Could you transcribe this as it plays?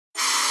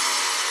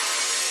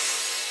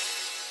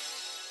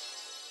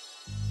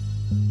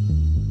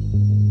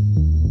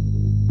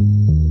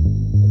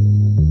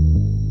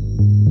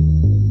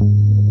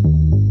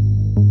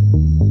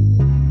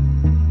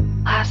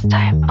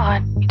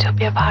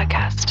Utopia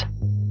podcast.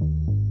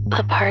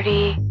 The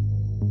party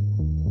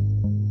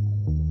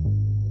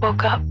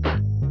woke up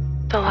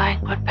the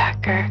lying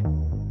woodpecker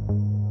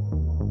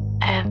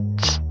and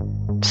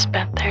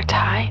spent their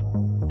time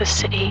in the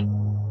city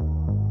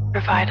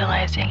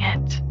revitalizing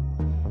it.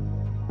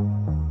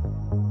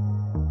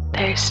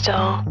 They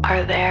still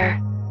are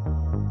there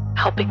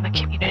helping the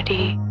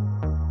community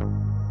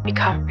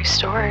become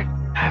restored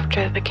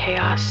after the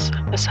chaos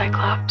of the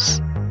Cyclops.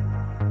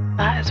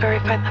 That is where we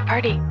find the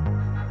party.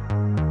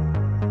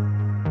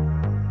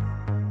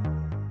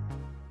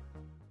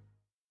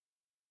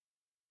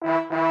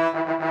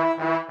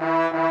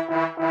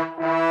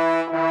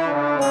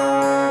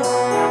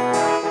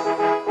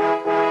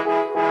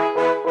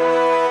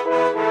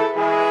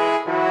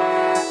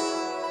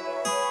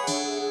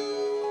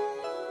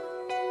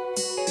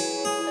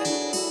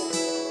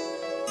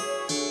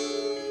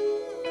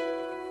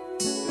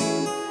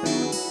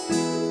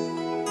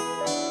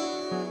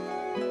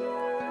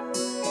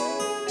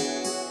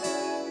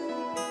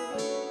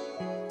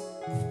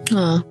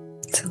 Oh,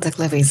 sounds like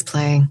Livy's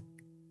playing.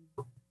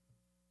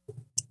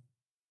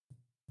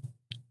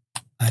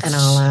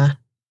 And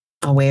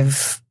I'll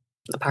wave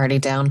the party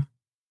down.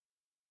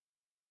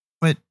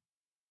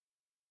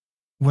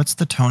 What's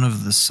the tone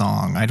of the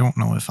song? I don't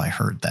know if I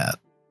heard that.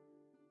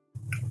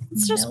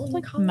 It's just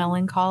like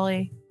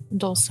melancholy,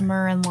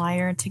 dulcimer and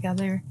lyre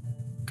together.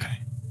 Okay.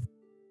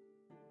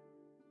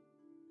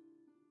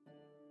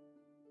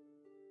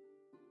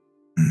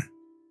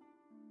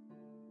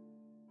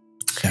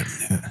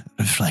 Certainly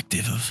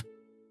reflective of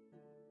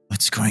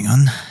what's going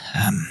on.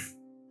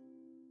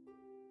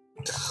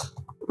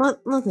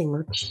 Nothing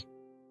much.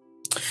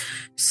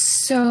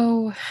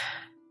 So,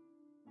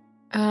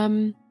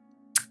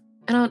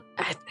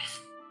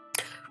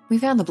 we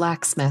found the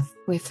blacksmith.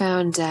 We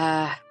found,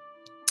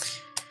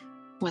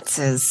 what's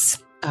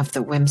his, of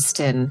the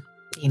Whimsten,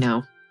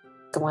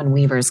 the one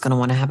Weaver's going to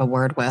want to have a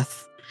word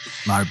with.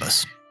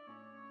 Marthos.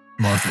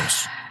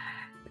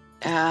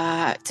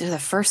 To the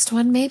first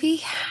one,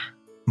 maybe?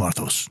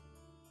 Marthos.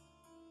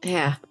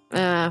 Yeah.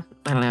 I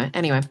don't know.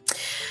 Anyway.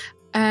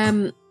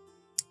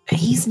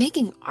 He's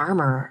making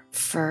armor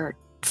for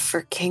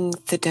King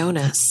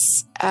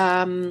Thedonis.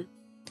 And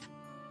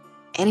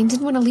he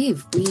didn't want to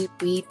leave.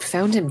 We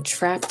found him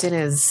trapped in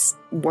his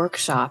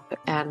workshop,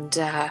 and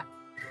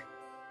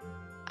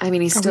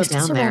he's still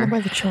down there. Surrounded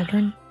by the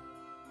children.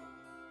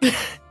 I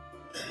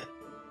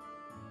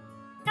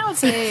would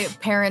say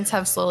parents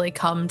have slowly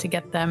come to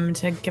get them,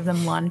 to give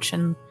them lunch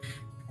and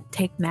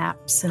take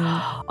naps. And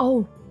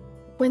Oh,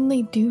 when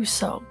they do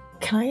so,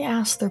 can I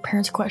ask their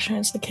parents a question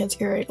as the kids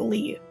get ready to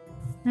leave?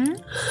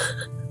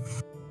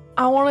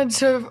 I wanted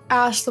to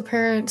ask the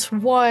parents,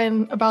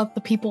 one, about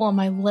the people on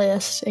my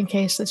list, in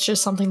case it's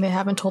just something they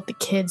haven't told the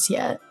kids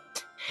yet.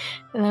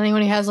 And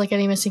anyone who has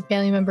any missing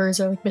family members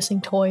or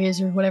missing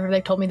toys or whatever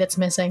they told me that's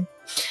missing.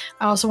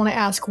 I also want to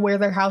ask where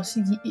their house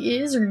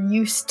is or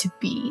used to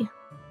be.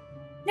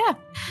 yeah,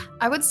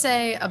 I would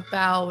say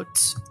about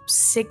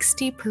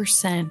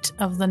 60%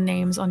 of the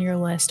names on your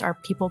list are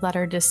people that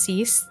are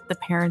deceased. The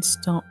parents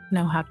don't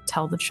know how to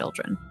tell the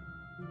children.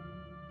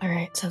 All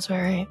right, sounds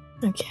about right.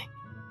 Okay.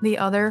 The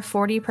other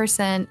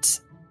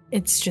 40%,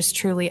 it's just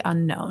truly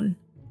unknown.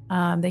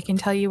 They can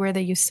tell you where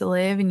they used to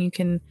live, and you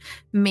can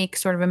make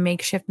sort of a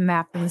makeshift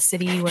map of the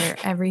city where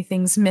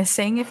everything's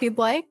missing if you'd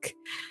like.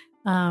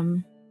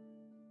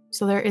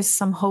 So there is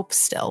some hope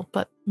still,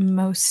 but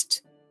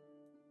most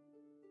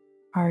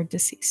are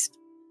deceased.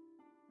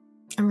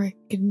 All right,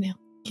 good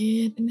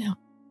to know.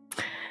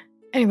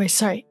 Anyway,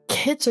 sorry.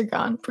 Kids are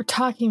gone. We're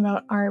talking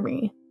about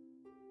army.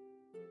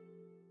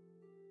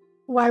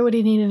 Why would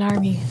he need an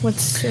army?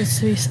 What's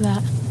the use of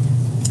that?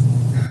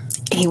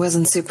 He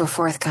wasn't super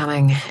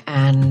forthcoming,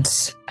 and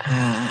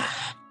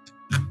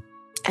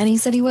he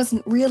said he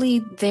wasn't really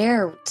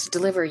there to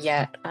deliver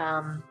yet.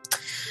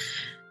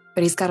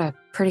 But he's got a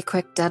pretty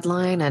quick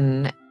deadline,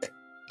 and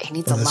he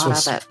needs a lot of it.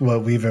 This was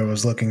what Weaver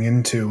was looking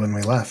into when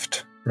we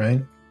left,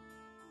 right?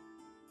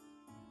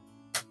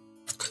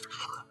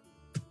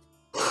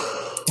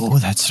 Oh,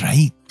 that's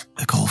right.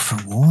 The call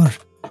for war.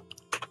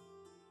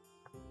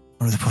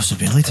 Or the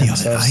possibility of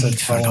it. I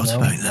forgot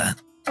about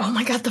that. Oh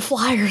my god, the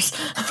flyers!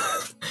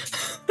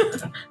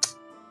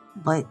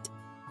 But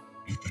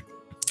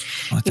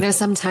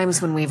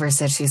sometimes when Weaver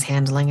says she's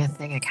handling a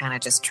thing, I kind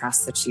of just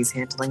trust that she's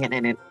handling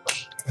it,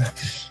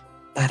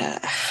 but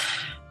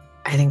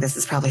I think this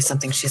is probably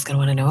something she's going to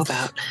want to know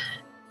about.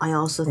 I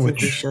also think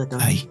we should.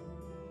 I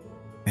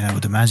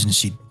would imagine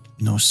she'd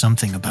know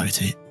something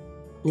about it.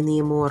 In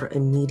the more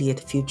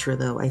immediate future,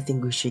 though, I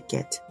think we should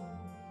get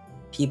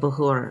people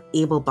who are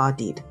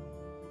able-bodied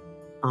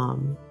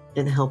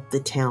and help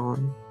the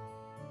town.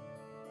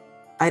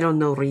 I don't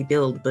know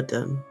rebuild, but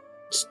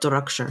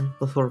structure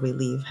before we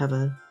leave. Have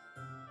a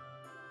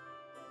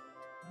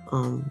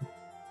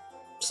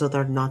so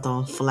they're not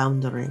all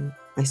floundering,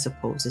 I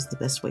suppose is the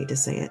best way to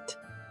say it.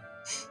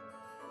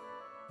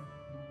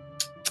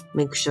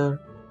 Make sure.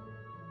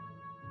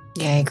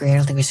 Yeah, I agree. I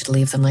don't think we should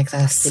leave them like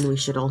this. And we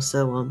should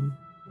also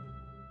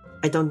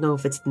I don't know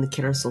if it's in the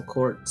carousel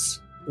courts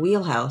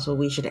wheelhouse, or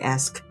we should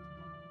ask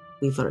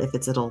Weaver if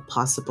it's at all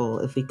possible,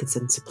 if we could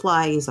send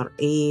supplies or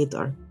aid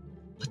or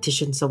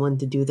petition someone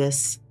to do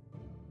this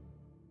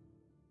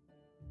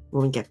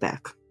when we get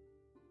back.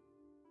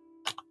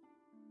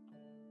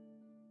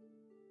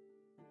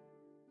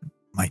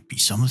 Might be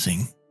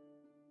something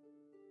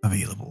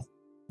available.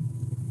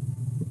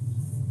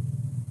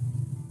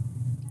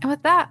 And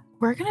with that,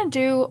 we're going to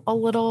do a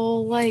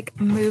little like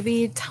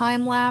movie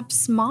time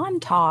lapse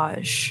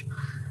montage.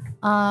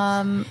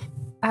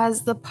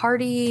 As the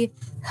party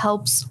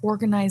helps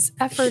organize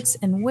efforts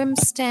in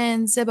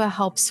Whimsten, Ziba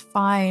helps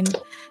find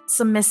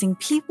some missing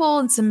people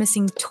and some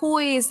missing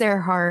toys.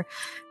 There are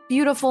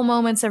beautiful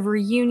moments of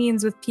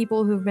reunions with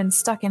people who've been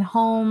stuck in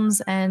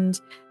homes, and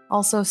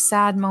also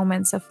sad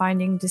moments of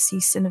finding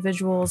deceased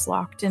individuals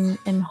locked in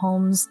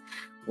homes.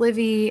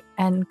 Livy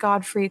and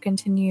Godfrey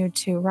continue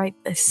to write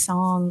this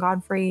song.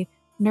 Godfrey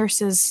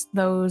nurses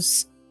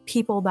those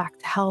people back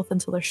to health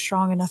until they're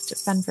strong enough to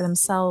fend for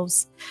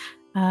themselves.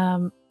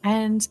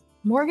 And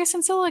Morgus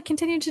and Scylla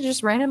continue to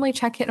just randomly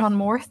check in on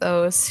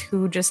Morthos,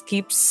 who just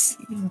keeps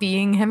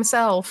being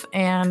himself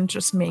and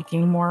just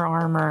making more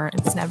armor.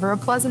 It's never a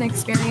pleasant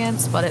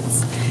experience, but it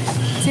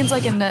seems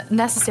like a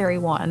necessary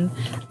one.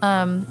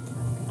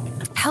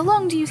 How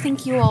long do you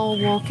think you all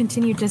will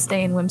continue to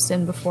stay in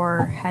Whimsten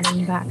before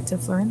heading back to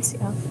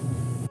Florencia?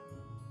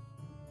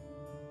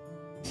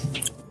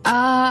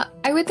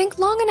 I would think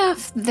long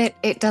enough that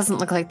it doesn't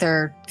look like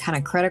they're kind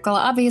of critical.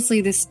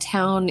 Obviously, this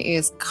town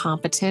is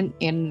competent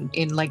in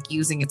like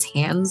using its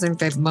hands, and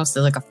they're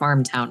mostly like a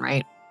farm town,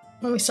 right?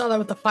 Well, we saw that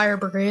with the fire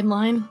brigade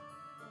line.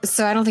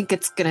 So I don't think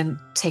it's going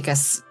to take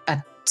us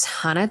a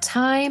ton of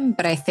time,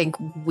 but I think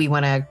we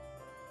want to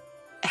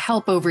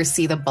help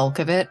oversee the bulk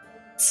of it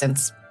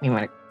since we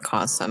want to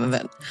cause some of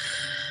it.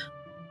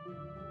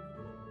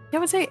 I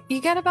would say you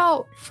get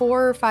about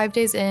 4 or 5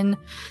 days in.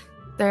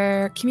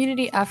 Their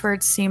community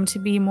efforts seem to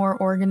be more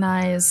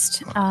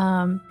organized.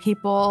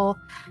 People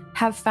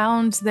have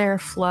found their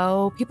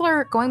flow. People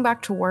are going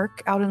back to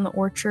work out in the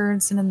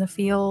orchards and in the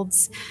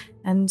fields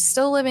and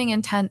still living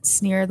in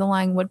tents near the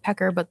lying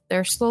woodpecker, but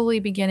they're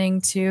slowly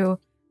beginning to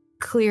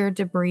clear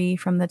debris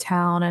from the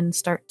town and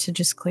start to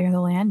just clear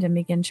the land and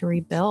begin to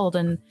rebuild.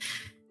 And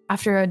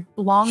after a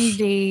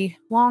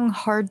long,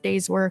 hard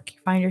day's work, you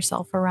find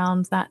yourself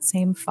around that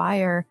same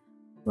fire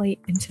late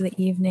into the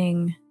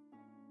evening,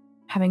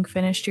 having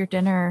finished your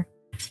dinner,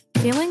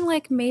 feeling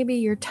like maybe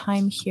your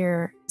time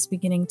here is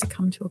beginning to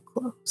come to a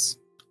close.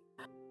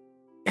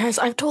 Guys,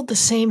 I've told the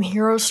same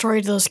hero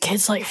story to those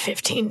kids like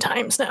 15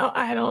 times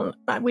now.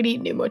 We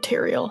need new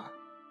material.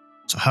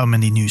 So how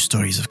many new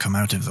stories have come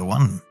out of the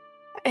one?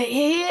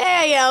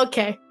 Yeah,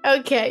 okay.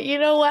 You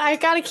know what? I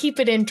gotta keep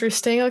it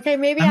interesting, okay?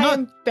 Maybe I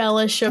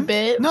embellish a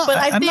bit, but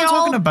I think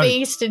all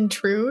based in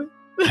truth.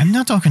 I'm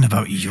not talking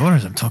about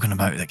yours, I'm talking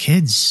about the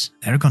kids.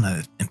 They're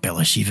gonna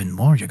embellish even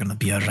more. You're gonna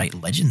be a right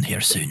legend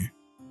here soon.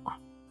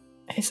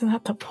 Isn't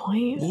that the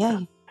point? Yeah,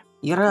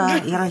 you're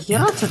a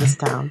hero to this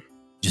town.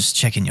 Just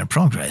checking your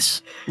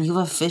progress. You've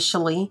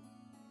officially...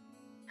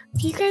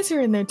 You guys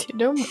are in there too,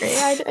 don't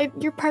worry.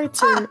 You're part of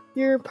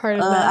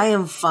that. I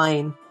am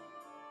fine.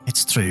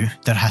 It's true.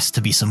 There has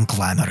to be some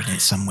glamour in it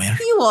somewhere.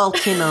 You all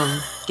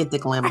can get the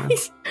glamour. You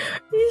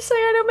say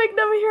I don't make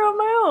them here on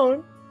my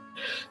own.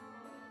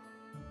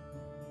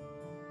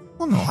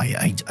 Well, no,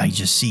 I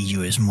just see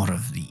you as more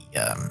of the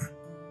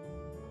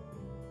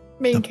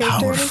main the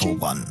character powerful energy?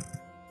 one.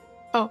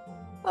 Oh,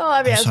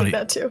 I mean, I sorry.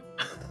 think that too.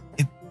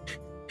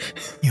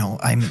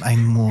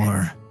 I'm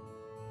more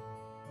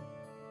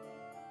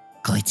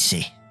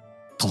glitzy,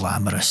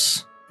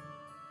 glamorous.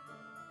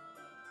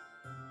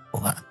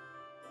 All that.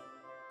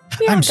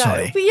 I'm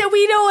sorry. We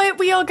know it.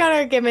 We all got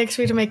our gimmicks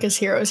to make us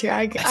heroes here.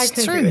 I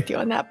can agree with you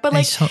on that. But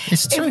like,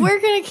 It's true. if we're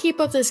gonna keep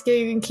up this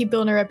gig and keep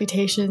building our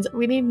reputations,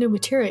 we need new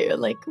material.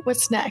 Like,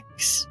 what's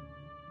next?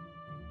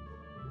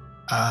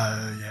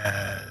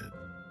 Yeah.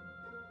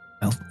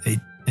 Well,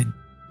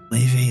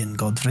 Levy and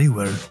Godfrey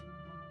were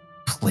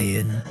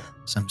playing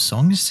some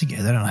songs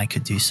together, and I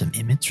could do some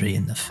imagery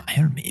in the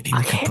fire. Maybe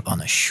we could put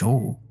on a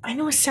show. I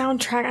know a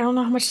soundtrack. I don't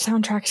know how much the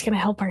soundtrack's gonna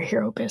help our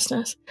hero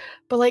business,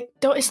 but like,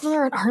 isn't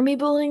there an army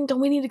building? Don't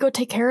we need to go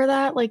take care of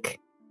that?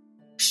 Like,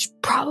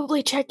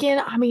 probably check in.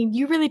 I mean,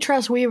 you really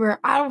trust Weaver.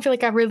 I don't feel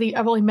like I've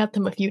only met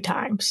them a few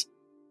times.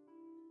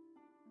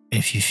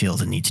 If you feel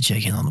the need to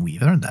check in on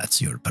Weaver,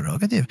 that's your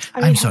prerogative. I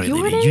mean, I'm sorry,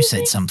 Levy. You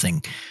said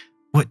something.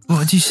 What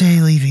did you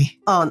say, Levy?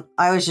 Oh,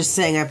 I was just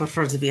saying I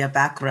prefer to be a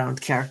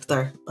background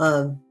character.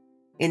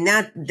 And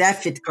that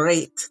fit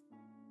great.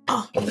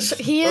 Oh, so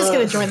he is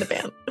going to join the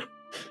band.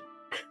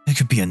 It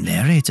could be a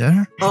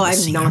narrator. Oh, I'm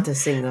singer. not a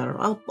singer.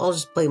 I'll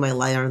just play my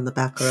lyre in the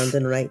background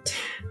and write.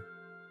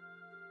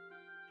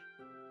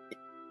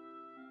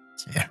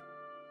 Fair.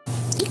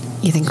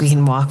 You think we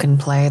can walk and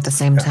play at the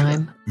same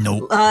time?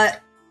 Nope.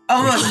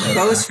 Almost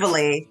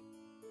boastfully.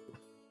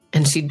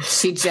 And she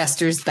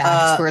gestures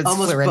back towards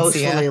almost Florencia.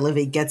 boastfully,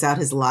 Livy gets out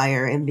his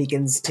lyre and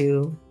begins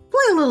to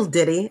play a little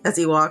ditty as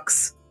he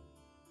walks.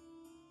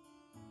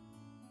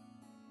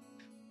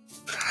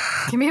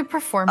 Give me a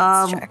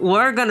performance check.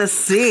 We're gonna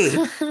see.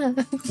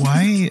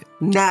 Why?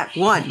 Nat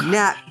 1.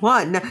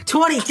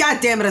 20.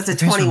 God damn it, it's a You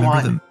guys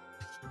remember 21.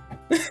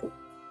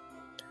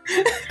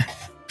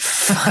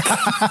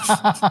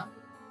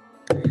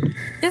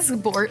 It's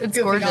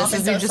Goofing gorgeous off as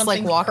into you just like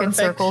something walk in perfect.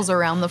 circles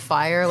around the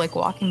fire, like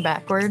walking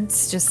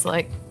backwards, just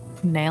like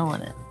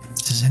nailing it.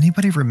 Does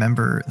anybody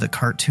remember the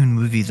cartoon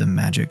movie The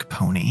Magic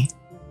Pony?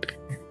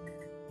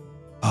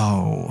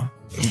 Oh,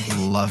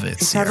 love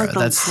it, Is that Sarah. like the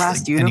That's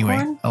last anyway.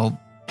 unicorn?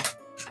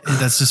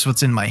 That's just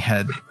what's in my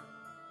head.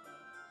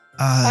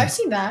 I've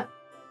seen that.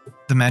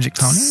 The Magic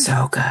Pony.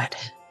 So good.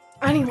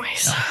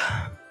 Anyways,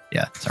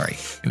 Yeah, sorry.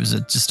 It was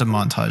just a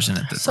montage in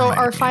it. That so reminded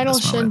me our of final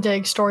this moment.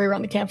 shindig story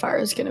around the campfire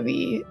is going to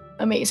be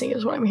amazing,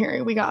 is what I'm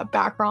hearing. We got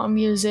background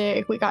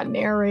music, we got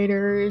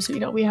narrators,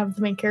 we have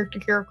the main character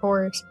here, of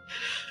course.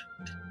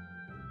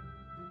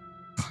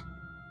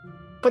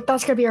 But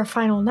that's gonna be our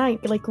final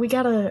night. Like we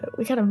gotta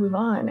move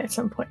on at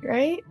some point,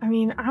 right? I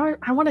mean,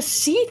 I want to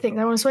see things.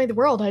 I want to see the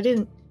world. I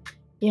didn't,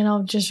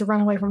 just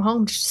run away from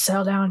home, just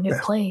settle down in a new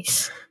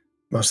place.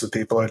 Most of the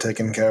people are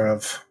taken care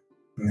of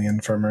in the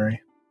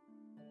infirmary.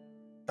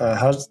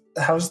 How's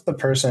the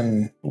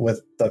person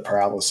with the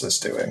paralysis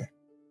doing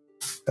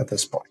at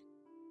this point?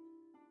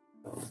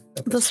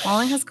 The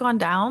swelling has gone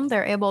down.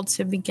 They're able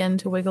to begin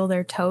to wiggle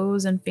their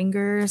toes and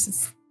fingers.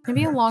 It's gonna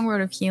be a long road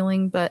of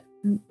healing, but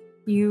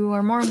you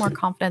are more and more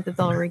confident that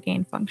they'll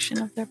regain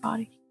function of their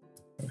body.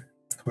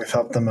 We've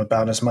helped them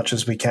about as much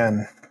as we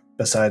can,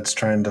 besides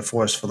trying to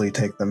forcefully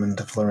take them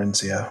into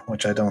Florencia,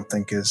 which I don't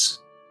think is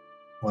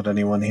what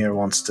anyone here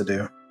wants to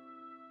do.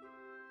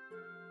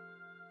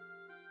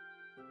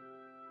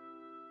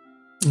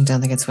 I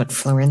don't think it's what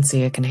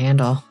Florencia can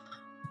handle.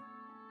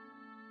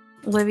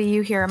 Livy,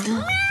 you hear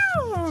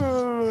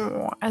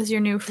meow as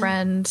your new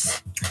friend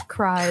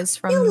cries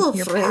from Hello,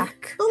 your friend.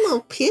 pack.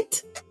 Hello,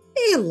 Pit.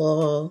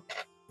 Hello.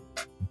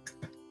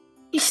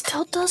 He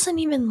still doesn't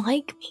even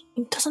like me.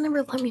 He doesn't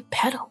ever let me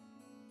pet him.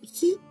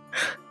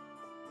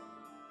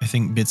 I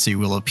think Bitsy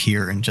will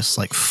appear and just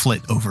like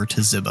flit over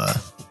to Ziba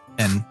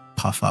and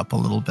puff up a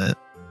little bit.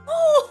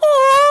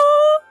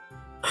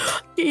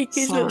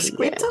 Sorry.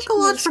 It took a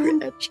lot for him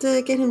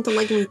to get him to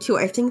like me too.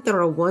 I think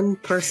they're a one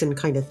person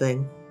kind of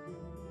thing.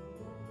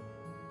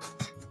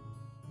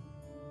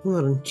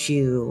 Aren't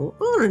you?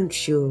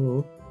 Aren't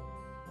you?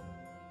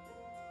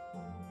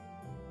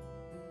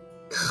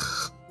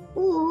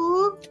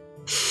 Aww.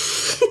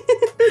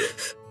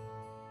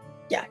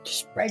 Yeah,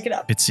 just break it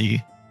up.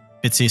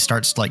 Bitsy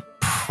starts like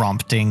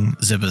prompting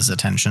Ziba's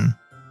attention.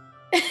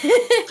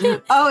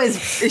 Oh, is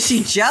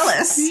she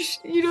jealous?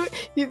 You're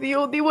the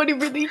only one who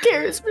really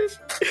cares.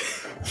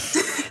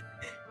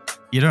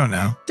 You don't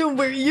know. Don't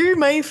worry, you're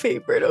my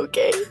favorite,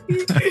 okay?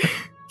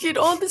 Get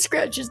all the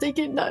scratches, they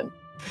get none.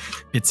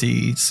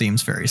 Bitsy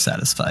seems very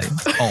satisfied,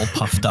 all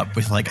puffed up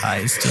with like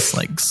eyes just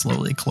like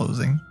slowly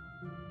closing.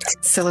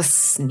 Scylla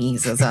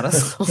sneezes at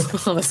us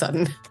all of a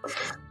sudden.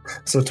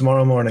 So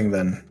tomorrow morning,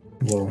 then,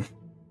 we'll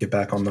get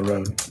back on the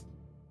road.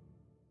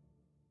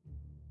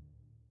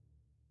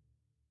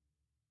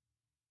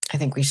 I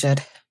think we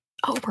should.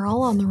 Oh, we're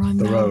all on the run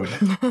The now.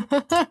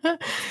 road.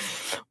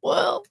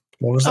 Well,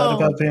 What was that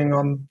about being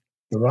on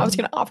the road? I was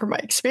going to offer my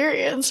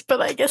experience,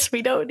 but I guess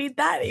we don't need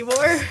that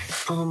anymore.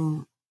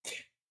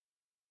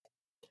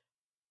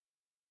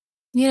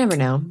 You never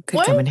know. Could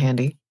What? come in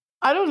handy.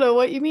 I don't know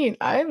what you mean.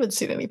 I haven't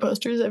seen any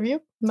posters, have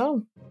you?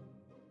 No.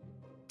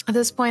 At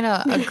this point,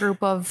 a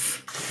group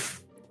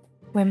of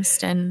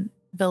Whimsten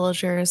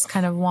villagers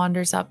kind of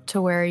wanders up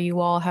to where you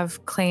all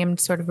have claimed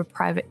sort of a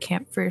private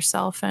camp for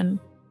yourself, and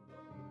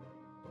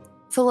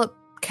Philip,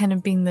 kind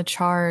of being the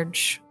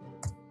charge,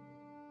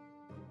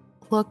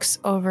 looks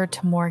over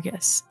to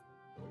Morgus.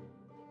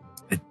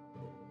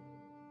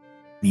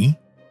 Me?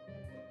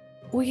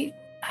 We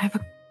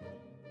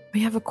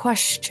have a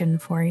question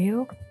for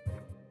you.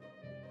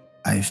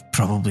 I've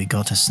probably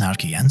got a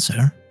snarky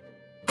answer.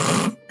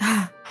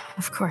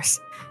 Of course.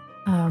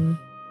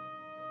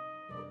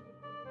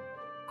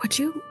 Would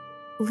you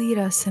lead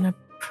us in a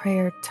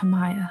prayer to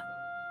Maya?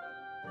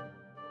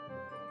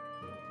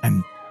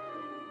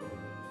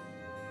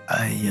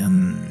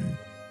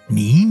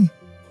 Me?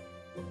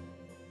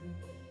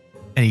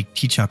 And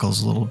he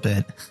chuckles a little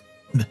bit.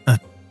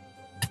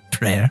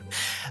 Prayer.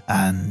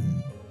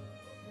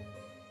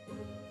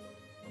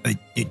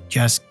 It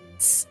just...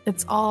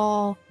 It's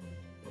all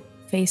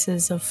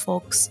faces of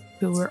folks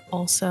who were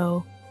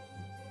also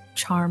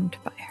charmed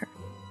by her.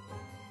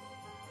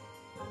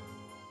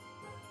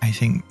 I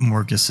think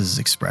Morgus's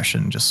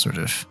expression just sort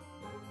of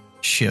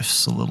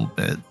shifts a little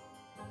bit.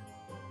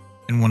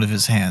 And one of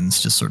his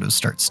hands just sort of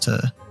starts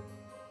to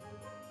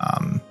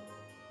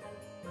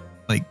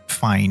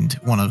find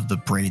one of the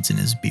braids in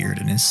his beard,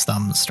 and his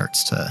thumb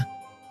starts to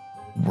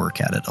work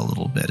at it a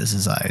little bit as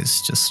his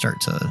eyes just start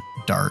to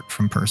dart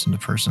from person to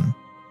person.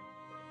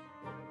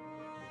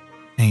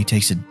 And he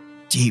takes a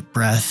deep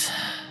breath.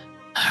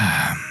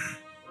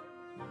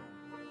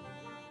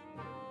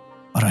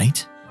 All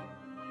right.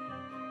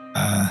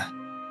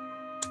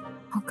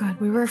 Oh God,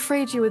 we were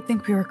afraid you would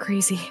think we were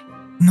crazy.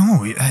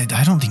 No,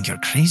 I don't think you're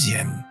crazy.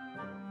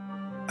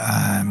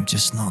 I'm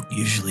just not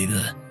usually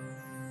the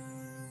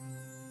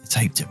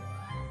type to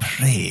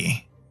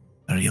pray,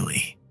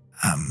 really.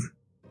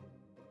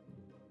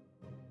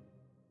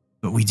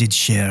 But we did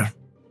share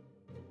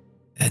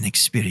an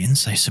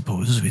experience, I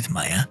suppose, with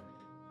Maya.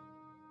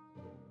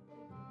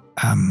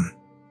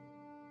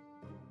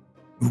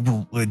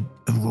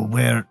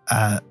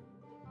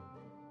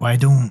 Why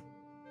don't...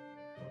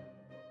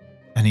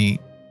 And he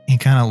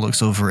kind of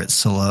looks over at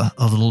Scylla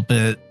a little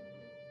bit,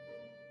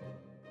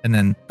 and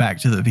then back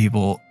to the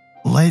people.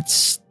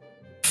 Let's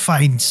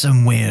find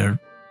somewhere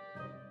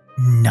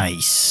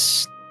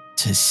nice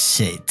to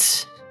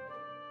sit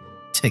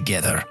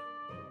together.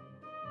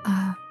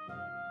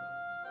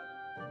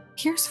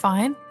 Here's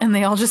fine. And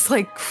they all just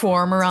like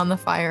form around the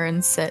fire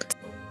and sit.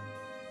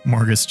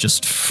 Morgus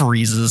just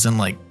freezes and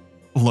like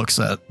looks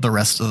at the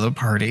rest of the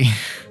party.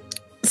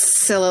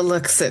 Scylla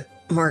looks at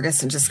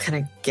Morgus and just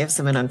kind of gives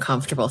him an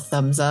uncomfortable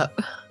thumbs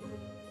up.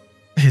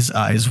 His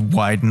eyes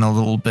widen a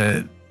little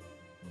bit.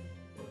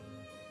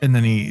 And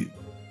then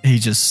he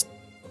just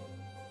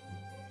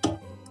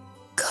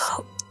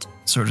go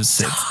sort of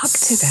sits. Talk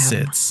to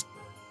them. Sits.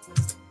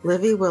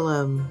 Livy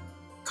will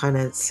kind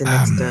of sit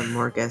next to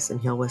Morgus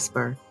and he'll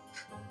whisper,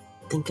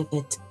 think of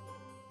it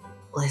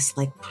less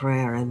like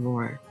prayer and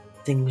more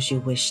things you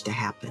wish to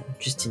happen,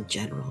 just in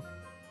general.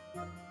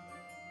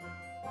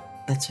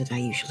 That's what I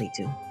usually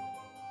do.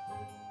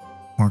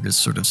 Morgus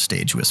sort of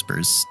stage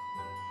whispers,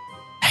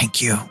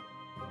 thank you.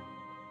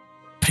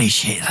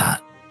 Appreciate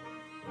that.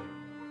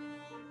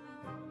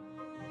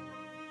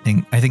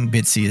 I think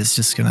Bitsy is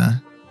just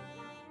gonna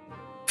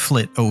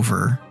flit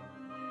over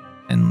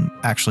and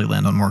actually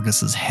land on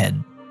Morgus's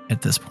head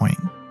at this point.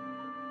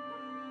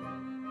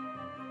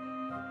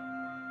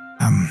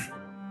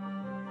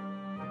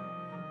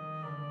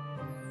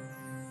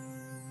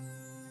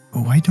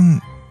 Why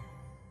don't...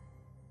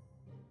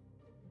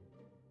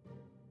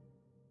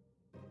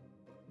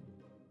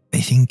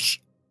 I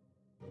think...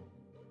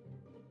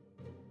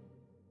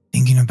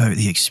 Thinking about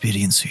the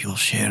experience we all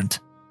shared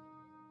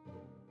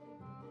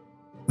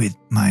with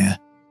Maya.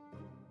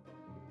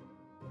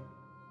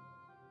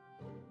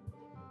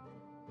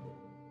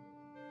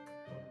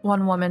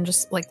 One woman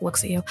just like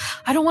looks at you.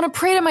 I don't want to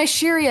pray to my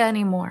Shiria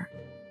anymore.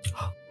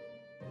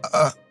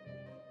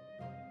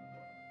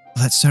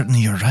 That's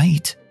certainly your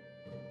right.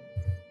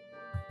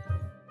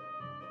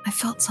 I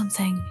felt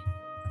something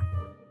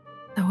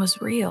that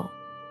was real.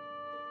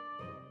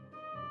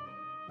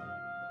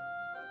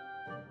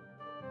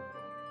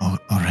 All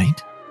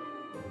right.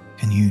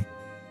 Can you...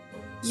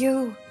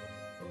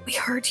 We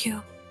heard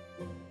you.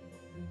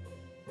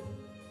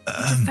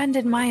 You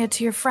defended Maya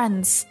to your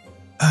friends.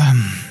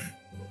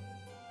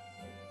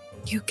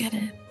 You get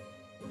it.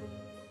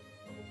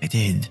 I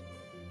did.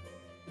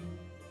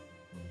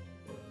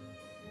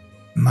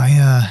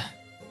 Maya...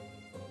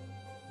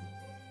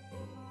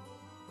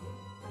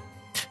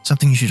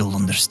 Something you should all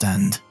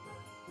understand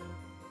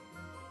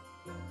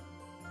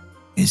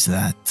is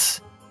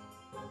that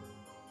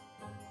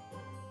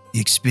the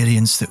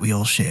experience that we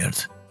all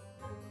shared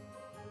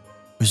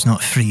was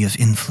not free of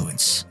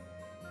influence.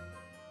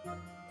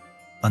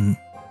 Undue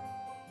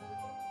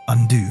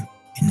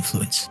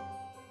influence.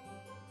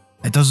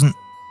 It doesn't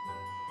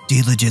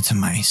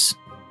delegitimize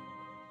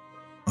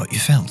what you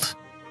felt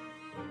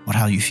or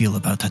how you feel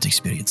about that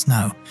experience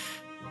now.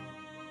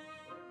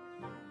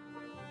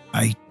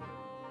 I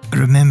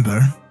remember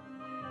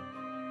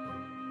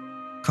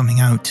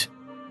coming out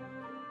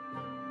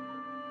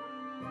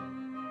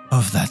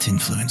of that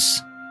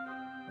influence,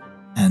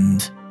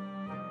 and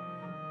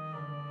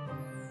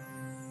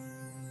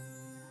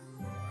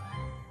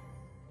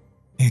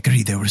I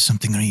agree there was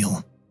something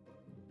real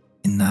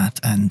in that,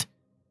 and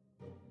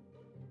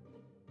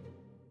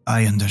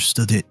I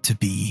understood it to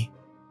be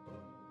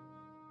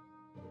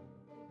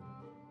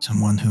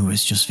someone who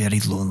was just very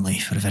lonely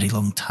for a very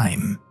long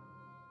time.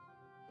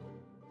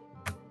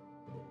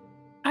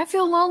 I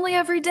feel lonely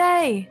every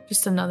day.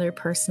 Just another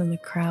person in the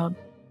crowd.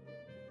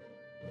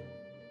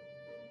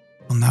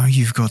 Well, now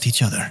you've got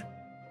each other.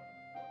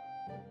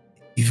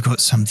 You've got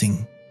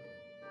something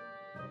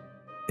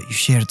that you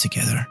shared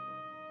together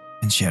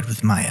and shared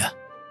with Maya.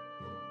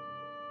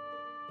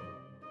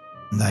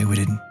 And I would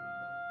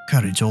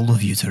encourage all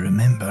of you to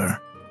remember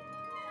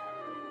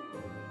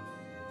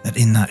that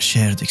in that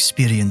shared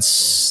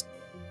experience,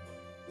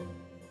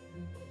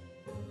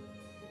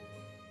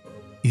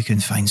 you can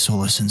find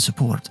solace and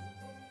support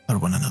for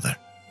one another.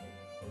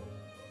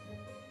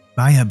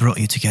 Maya brought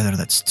you together,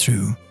 that's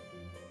true.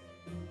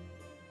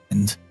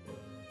 And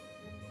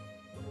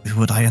with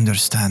what I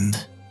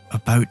understand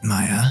about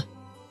Maya,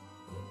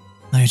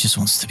 Maya just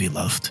wants to be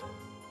loved.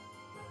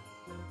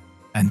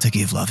 And to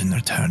give love in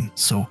return.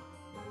 So,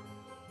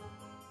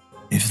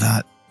 if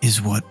that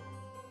is what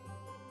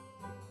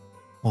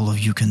all of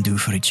you can do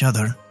for each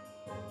other,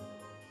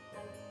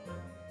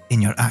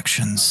 in your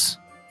actions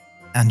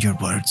and your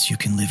words, you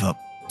can live up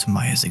to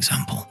Maya's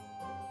example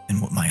and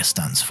what Maya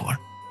stands for.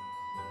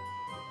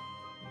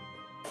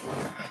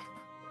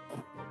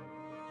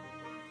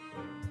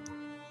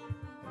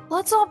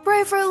 let's all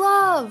pray for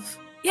love.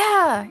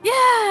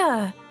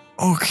 Yeah.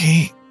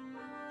 Okay.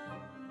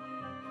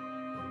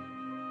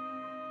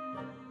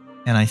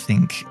 And I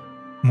think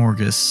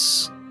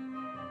Morgus,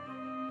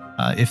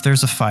 if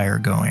there's a fire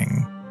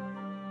going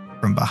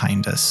from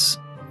behind us,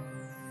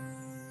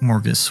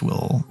 Morgus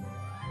will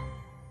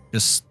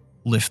just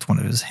lift one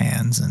of his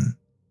hands and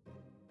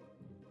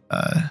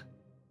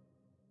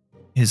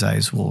his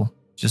eyes will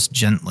just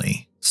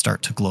gently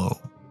start to glow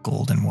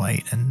gold and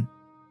white, and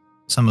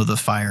some of the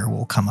fire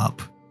will come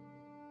up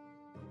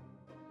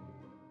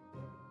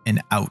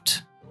and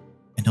out,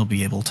 and he'll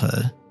be able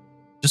to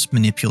just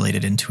manipulate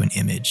it into an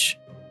image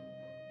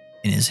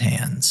in his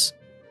hands,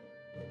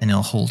 and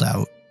he'll hold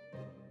out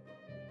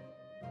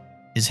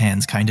his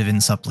hands kind of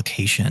in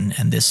supplication,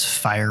 and this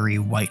fiery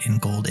white and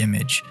gold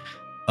image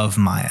of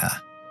Maya,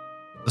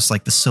 just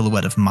like the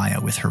silhouette of Maya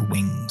with her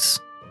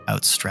wings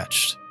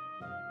outstretched.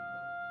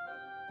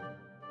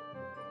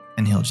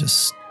 And he'll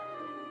just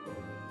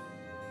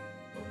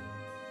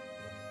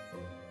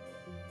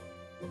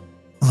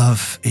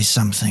love is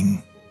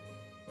something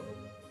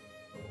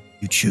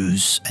you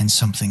choose and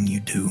something you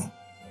do.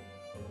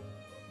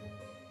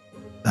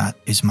 That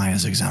is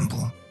Maya's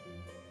example.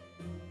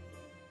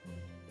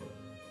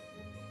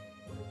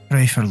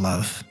 Pray for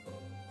love,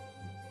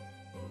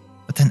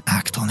 but then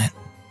act on it.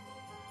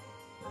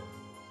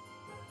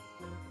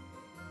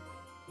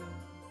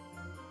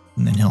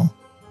 And then he'll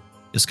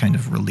just kind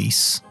of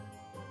release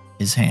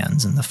his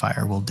hands and the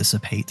fire will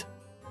dissipate.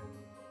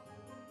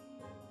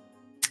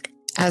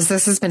 As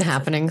this has been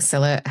happening,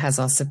 Scylla has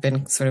also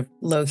been sort of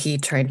low-key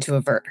trying to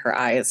avert her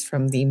eyes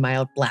from the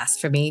mild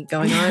blasphemy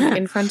going on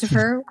in front of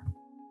her.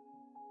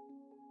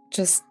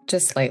 Just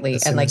slightly,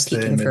 and like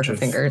peeking through her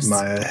fingers.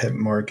 Maya hit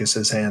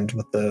Morgus's hand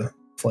with the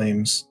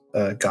flames.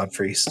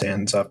 Godfrey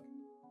stands up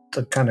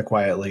kind of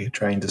quietly,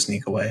 trying to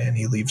sneak away, and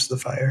he leaves the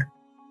fire.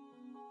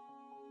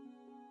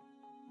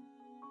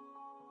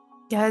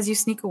 Yeah, as you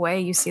sneak away,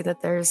 you see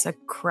that there's a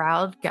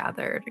crowd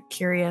gathered, a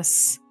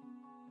curious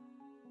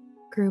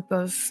group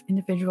of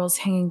individuals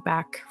hanging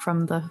back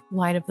from the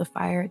light of the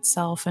fire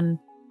itself. And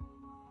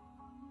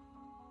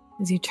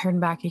as you turn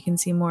back, you can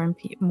see more and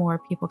more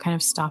people kind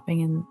of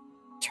stopping and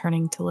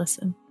turning to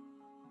listen.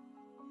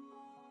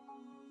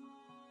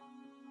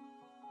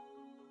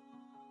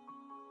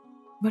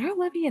 What are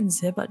Livy and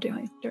Ziba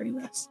doing during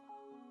this?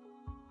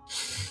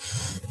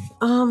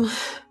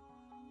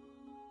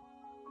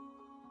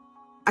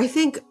 I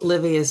think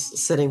Livy is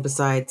sitting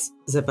beside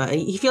Ziba.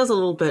 He feels a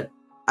little bit,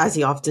 as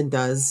he often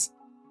does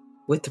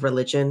with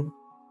religion,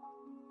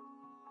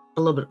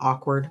 a little bit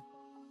awkward,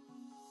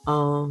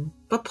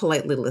 but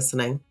politely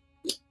listening.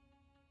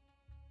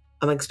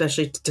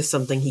 Especially to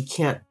something he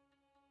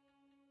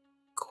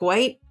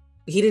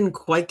didn't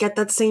quite get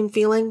that same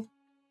feeling.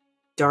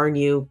 Darn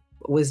you,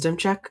 wisdom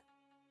check.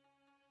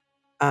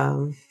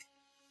 That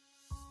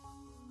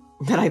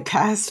I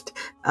passed.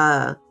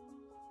 But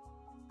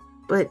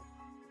I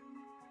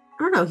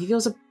don't know, he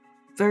feels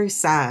very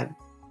sad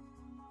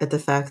at the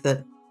fact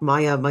that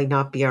Maya might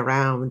not be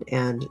around,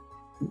 and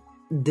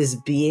this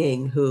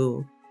being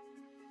who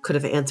could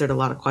have answered a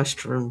lot of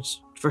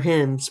questions for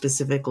him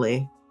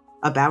specifically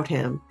about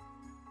him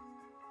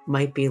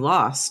might be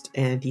lost,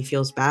 and he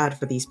feels bad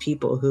for these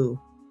people who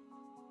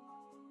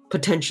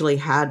potentially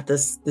had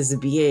this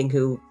being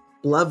who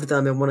loved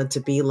them and wanted to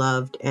be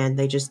loved, and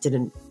they just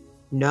didn't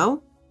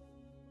know.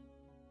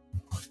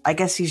 I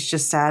guess he's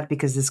just sad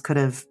because this could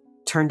have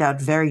turned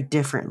out very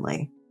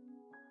differently.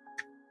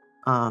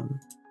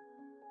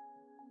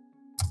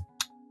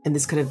 And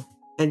this could have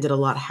ended a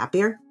lot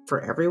happier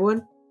for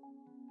everyone.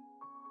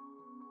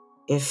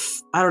 I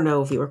don't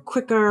know if we were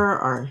quicker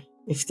or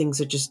if things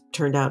had just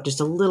turned out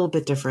just a little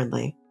bit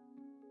differently.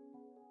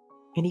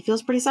 And he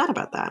feels pretty sad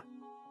about that.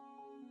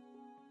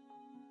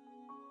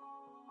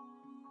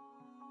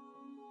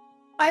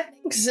 I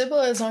think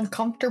Ziba is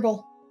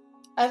uncomfortable.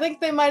 I think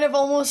they might have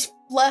almost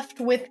left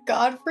with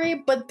Godfrey,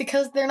 but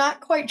because they're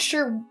not quite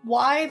sure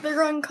why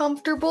they're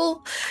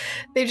uncomfortable,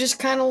 they just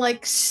kind of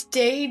like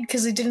stayed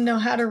because they didn't know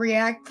how to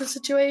react to the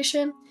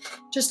situation.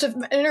 Just a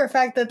matter of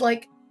fact that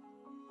like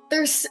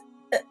there's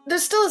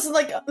still this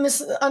like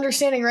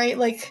misunderstanding, right?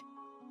 Like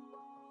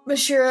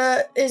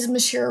Mashira is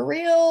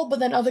real, but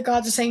then other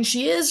gods are saying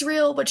she is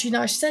real, but she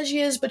says she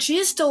is, but she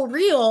is still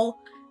real.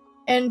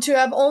 And to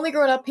have only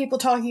grown up people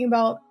talking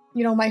about,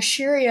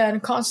 Mysheria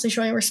and constantly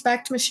showing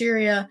respect to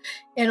Mysheria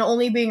and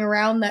only being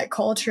around that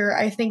culture,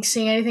 I think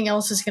seeing anything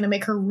else is going to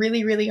make her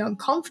really, really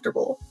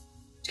uncomfortable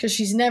because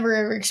she's never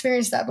ever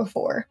experienced that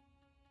before.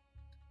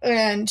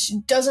 And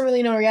she doesn't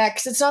really know how to react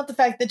because it's not the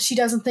fact that she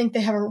doesn't think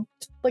they have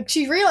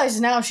she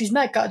realizes now she's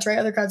met gods, right?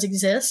 Other gods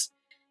exist.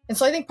 And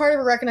so I think part of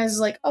it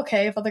recognizes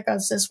okay, if other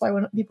gods exist, why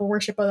wouldn't people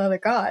worship other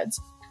gods?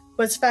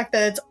 But it's the fact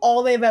that it's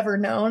all they've ever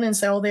known, and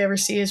so all they ever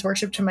see is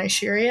worship to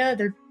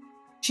Mysheria.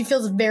 She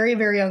feels very,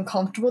 very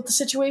uncomfortable with the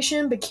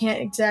situation, but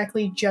can't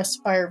exactly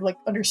justify or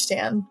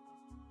understand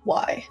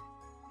why.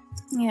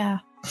 Yeah.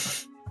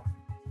 It's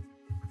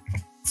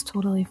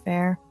totally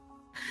fair.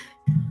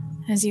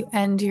 As you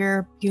end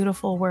your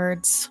beautiful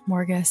words,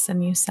 Morgus,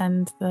 and you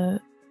send the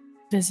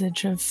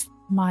visage of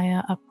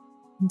Maya up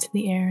into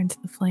the air,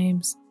 into the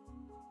flames.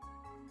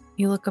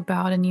 You look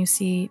about and you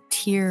see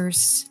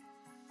tears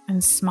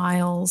and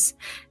smiles.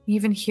 You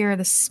even hear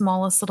the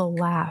smallest little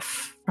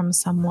laugh from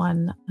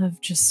someone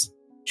of just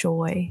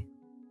joy.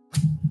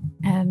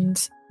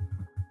 And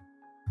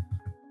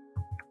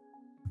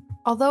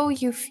although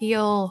you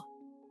feel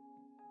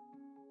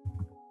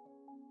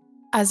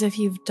as if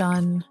you've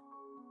done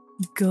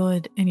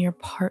good in your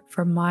part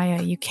for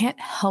Maya, you can't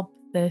help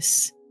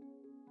this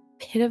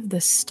pit of the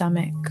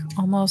stomach,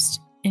 almost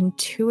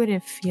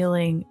intuitive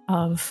feeling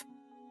of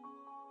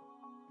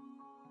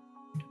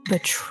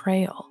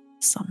betrayal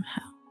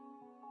somehow.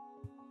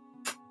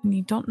 And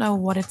you don't know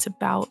what it's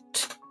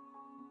about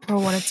or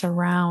what it's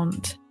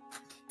around.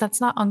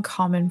 That's not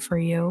uncommon for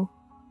you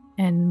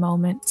in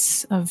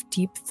moments of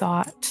deep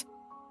thought.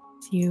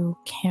 You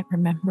can't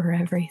remember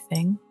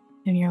everything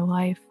in your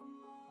life,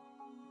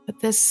 but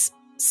this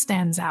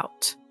stands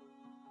out.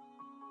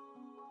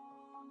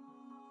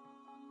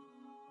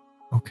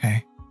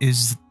 Okay.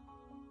 Is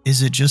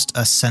it just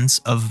a sense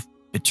of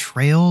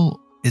betrayal?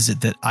 Is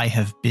it that I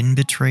have been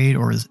betrayed,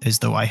 or as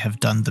though I have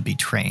done the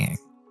betraying?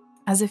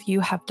 As if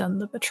you have done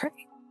the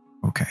betraying.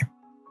 Okay.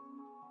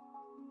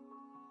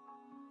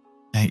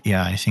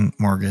 I think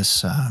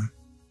Morgus,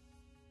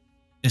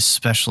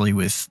 especially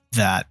with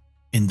that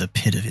in the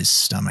pit of his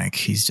stomach,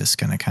 he's just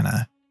going to kind of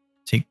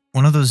take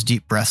one of those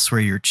deep breaths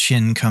where your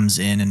chin comes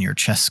in and your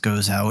chest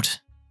goes out.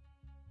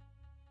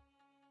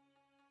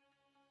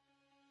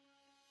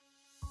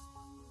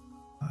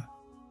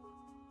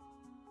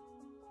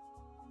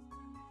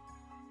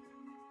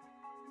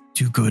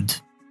 Do good.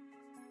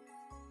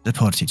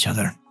 Support each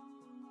other.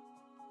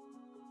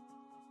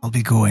 I'll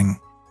be going,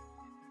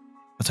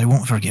 but I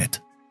won't forget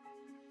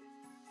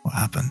what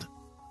happened.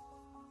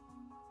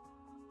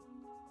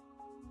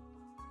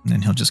 And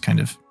then he'll just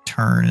kind of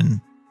turn, and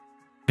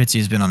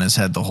Bitsy's been on his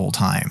head the whole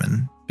time,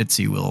 and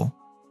Bitsy will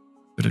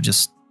sort of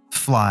just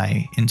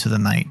fly into the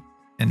night,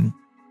 and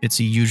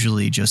Bitsy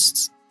usually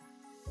just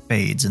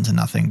fades into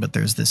nothing, but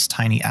there's this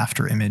tiny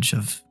after image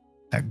of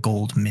that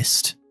gold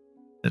mist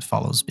that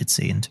follows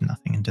Bitsy into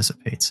nothing and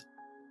dissipates.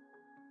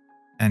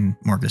 And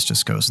Morgus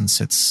just goes and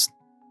sits,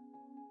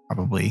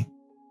 probably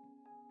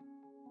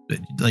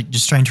like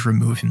just trying to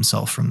remove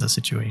himself from the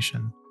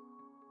situation,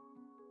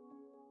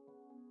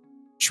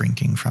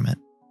 shrinking from it.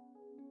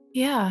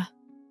 Yeah.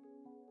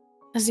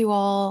 As you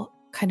all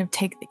kind of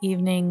take the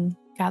evening,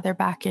 gather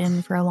back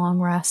in for a long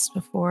rest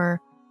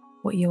before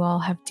what you all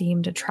have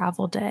deemed a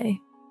travel day,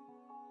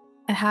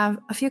 I have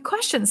a few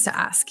questions to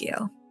ask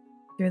you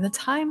through the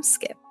time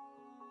skip.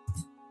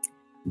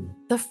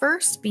 The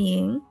first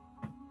being,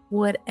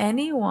 would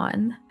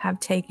anyone have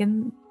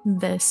taken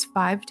this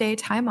 5-day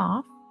time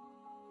off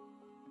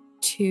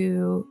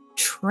to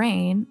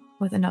train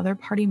with another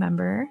party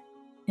member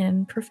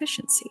in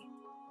proficiency?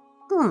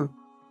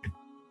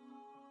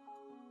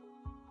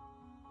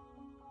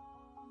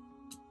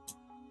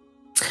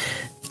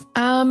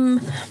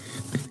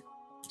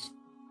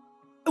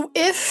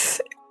 If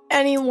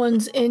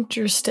anyone's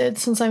interested,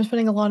 since I'm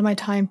spending a lot of my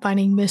time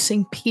finding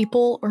missing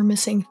people or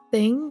missing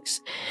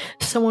things,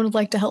 someone would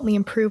like to help me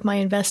improve my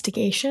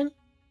investigation.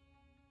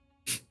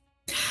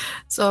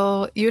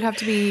 So you'd have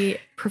to be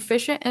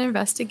proficient in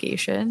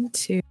investigation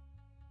to...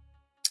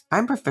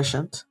 I'm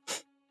proficient.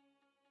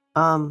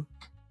 Do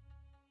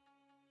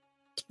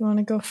you want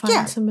to go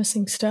find some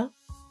missing stuff?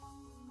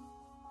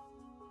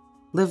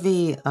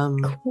 Livy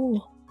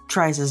Cool.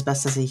 tries as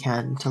best as he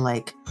can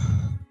to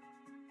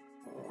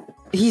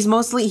he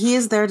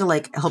is there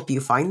to help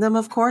you find them,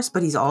 of course,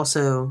 but he's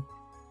also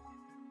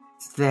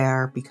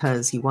there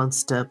because he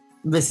wants to,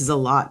 this is a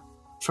lot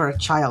for a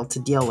child to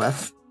deal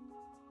with,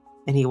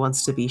 and he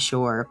wants to be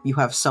sure you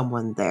have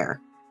someone there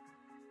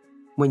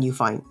when you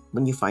find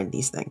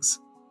these things.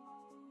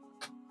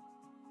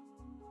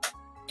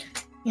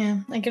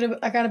 Yeah, I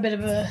got a bit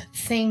of a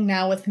thing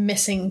now with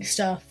missing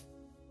stuff.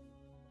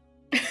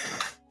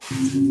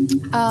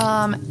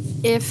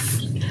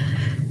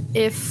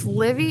 If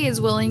Livy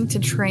is willing to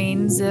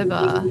train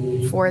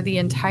Ziba for the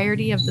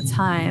entirety of the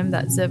time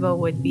that Ziba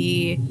would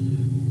be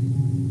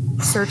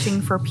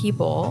searching for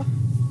people,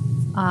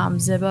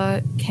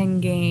 Ziba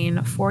can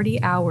gain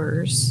 40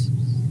 hours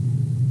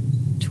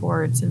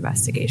towards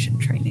investigation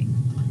training.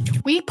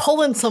 We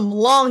pulling some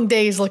long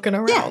days looking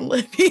around,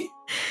 Livy.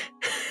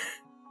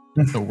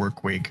 The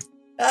work week.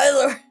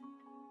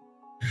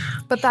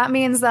 But that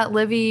means that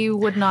Livy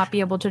would not be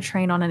able to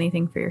train on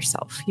anything for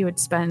yourself. You would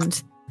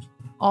spend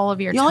all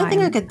of your time. The only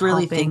thing I could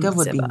really think of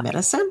would Ziba. be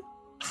medicine.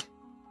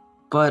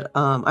 But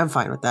I'm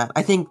fine with that.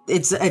 I think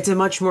it's a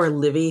much more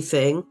Livy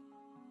thing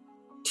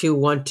to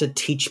want to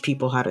teach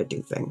people how to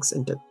do things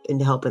and to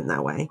help in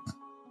that way.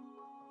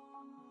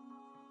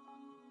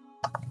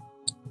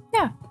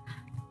 Yeah.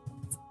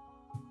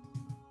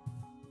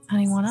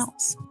 Anyone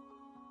else?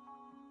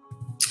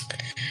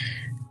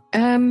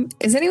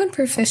 Is anyone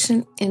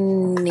proficient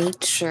in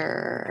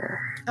nature?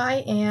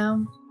 I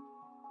am.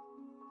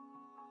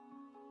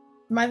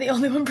 Am I the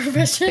only one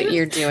proficient? But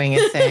you're doing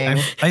a thing.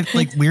 I've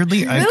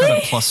weirdly, I've got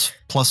a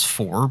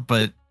 +4,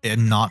 but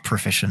am not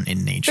proficient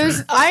in nature.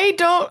 I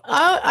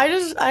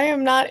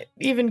am not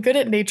even good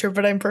at nature,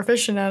 but I'm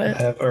proficient at I it.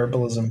 have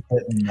herbalism,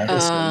 pit, and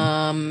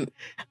medicine.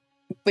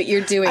 But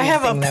you're doing I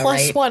have a thing, though,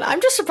 plus right? 1.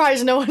 I'm just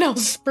surprised no one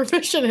else is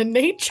proficient in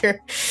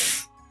nature.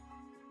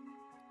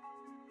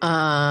 No,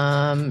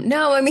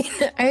 I mean,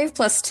 I have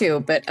plus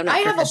 2, but I'm not I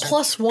have a proficient.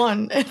 plus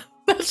 1. And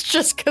that's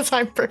just because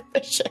I'm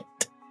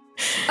proficient.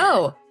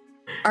 Oh,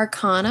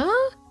 Arcana?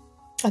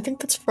 I think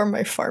that's for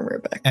my farmer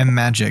back. And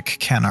magic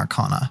can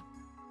arcana.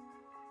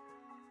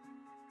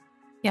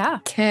 Yeah.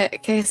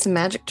 Okay, some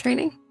magic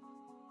training?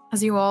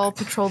 As you all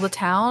patrol the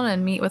town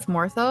and meet with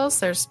Morthos,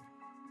 there's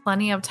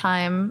plenty of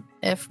time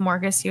if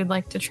Morgus you'd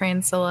like to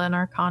train Scylla and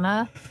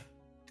Arcana.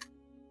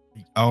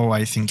 Oh,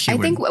 I think he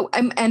would.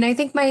 I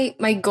think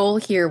my goal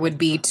here would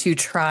be to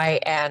try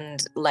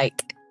and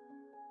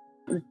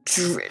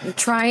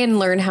try and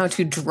learn how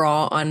to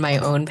draw on my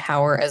own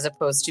power as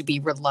opposed to be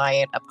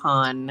reliant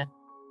upon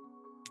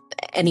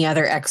any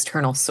other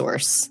external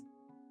source.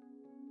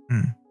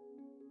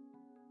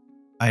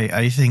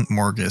 I think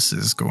Morgus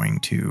is going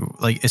to,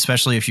 like,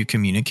 especially if you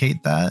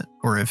communicate that,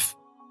 or if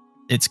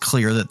it's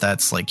clear that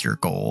that's like your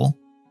goal.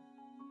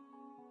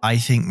 I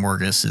think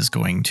Morgus is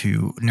going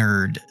to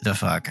nerd the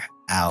fuck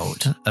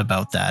out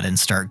about that and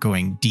start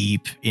going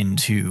deep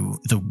into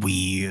the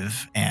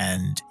weave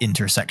and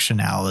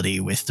intersectionality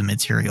with the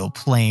material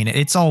plane.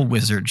 It's all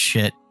wizard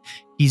shit.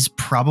 He's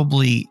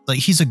probably like,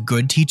 he's a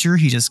good teacher.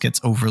 He just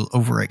gets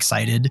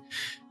overexcited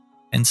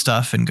and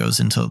stuff and goes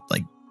into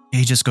like,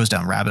 he just goes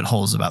down rabbit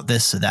holes about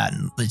this or that.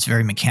 And it's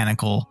very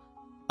mechanical.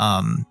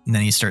 And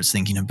then he starts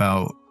thinking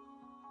about,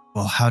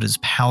 well, how does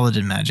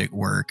paladin magic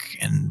work?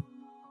 And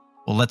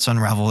well, let's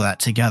unravel that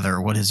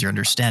together. What is your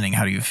understanding?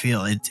 How do you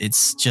feel?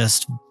 It's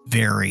just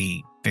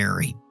very,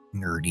 very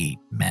nerdy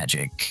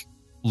magic.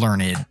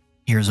 Learned.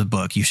 Here's a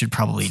book. You should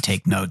probably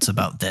take notes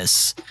about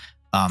this.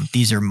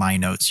 These are my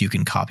notes. You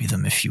can copy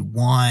them if you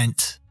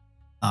want.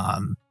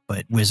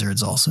 But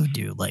wizards also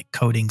do like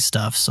coding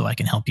stuff, so I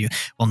can help you.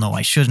 Well, no,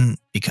 I shouldn't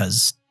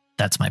because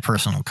that's my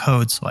personal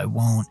code, so I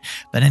won't.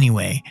 But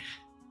anyway,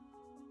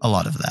 a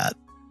lot of that.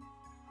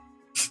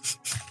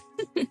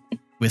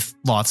 With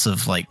lots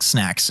of like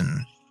snacks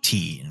and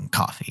tea and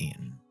coffee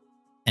and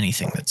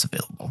anything that's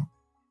available.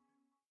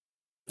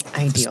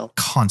 Ideal. Just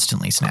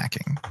constantly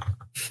snacking.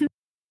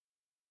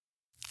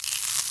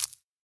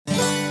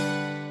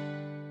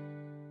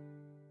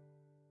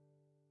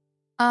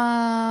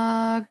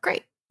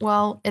 Great.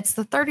 Well, it's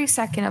the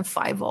 32nd of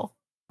Fievel.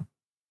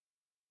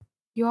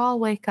 You all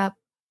wake up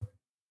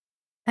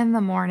in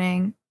the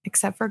morning,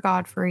 except for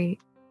Godfrey,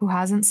 who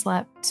hasn't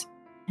slept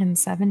in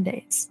 7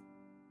 days.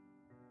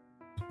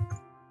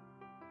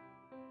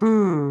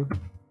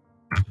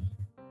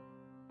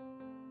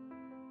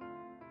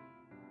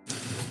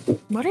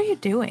 What are you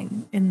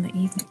doing in the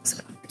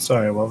evenings?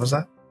 Sorry, what was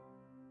that?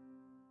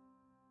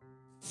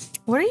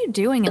 What are you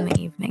doing in the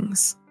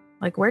evenings?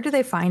 Like, where do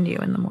they find you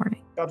in the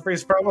morning?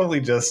 Godfrey's probably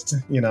just,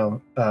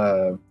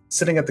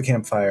 sitting at the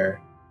campfire,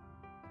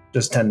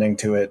 just tending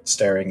to it,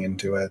 staring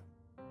into it.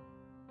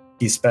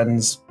 He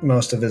spends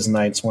most of his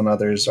nights when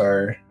others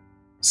are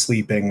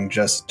sleeping,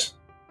 just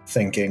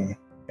thinking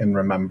and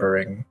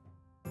remembering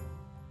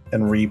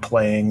and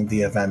replaying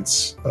the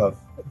events of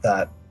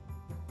that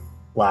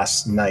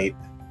last night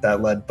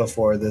that led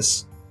before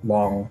this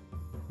long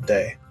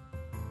day.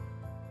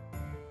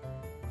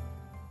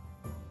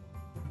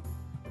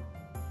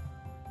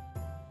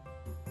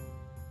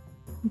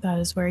 That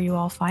is where you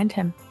all find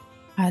him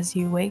as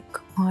you wake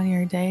on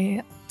your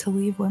day to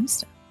leave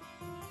Whimsten.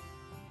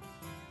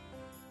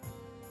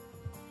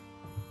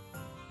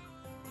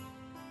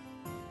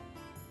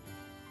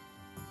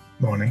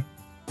 Morning.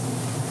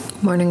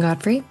 Morning,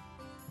 Godfrey.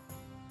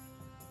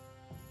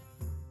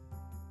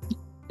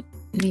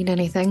 Need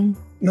anything?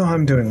 No,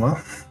 I'm doing well.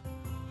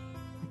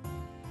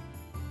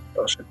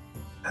 I should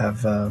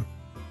have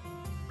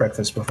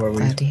breakfast before we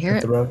Glad to hear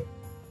hit it. the road.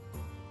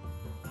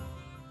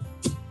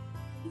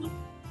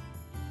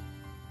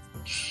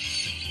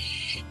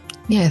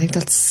 Yeah, I think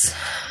that's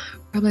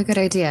probably a good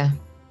idea.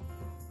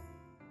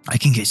 I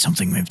can get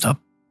something whipped up.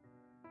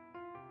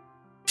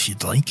 If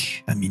you'd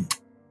like. I mean,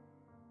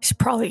 He's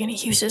probably going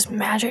to use his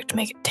magic to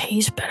make it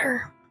taste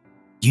better.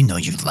 you know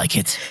you'd like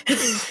it.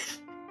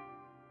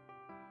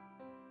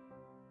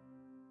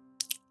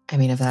 I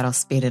mean, if that'll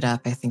speed it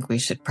up, I think we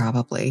should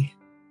probably.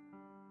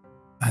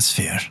 That's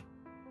fair.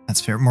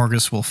 That's fair.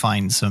 Morgus will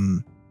find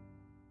some,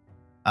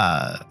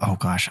 oh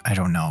gosh, I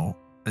don't know.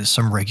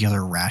 Some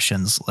regular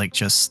rations, like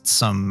just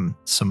some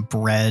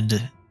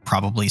bread,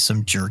 probably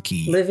some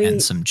jerky Livy-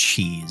 and some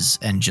cheese,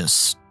 and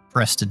just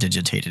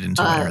prestidigitate it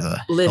into whatever the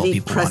hell Livy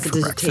people want for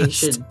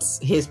breakfast.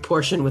 prestidigitations his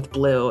portion with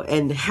Blue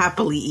and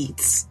happily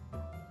eats.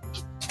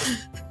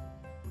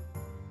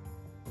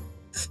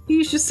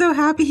 He's just so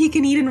happy he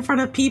can eat in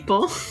front of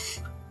people.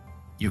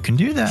 You can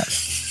do that.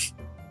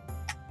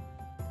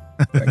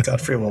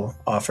 Godfrey will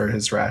offer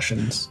his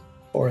rations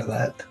for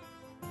that.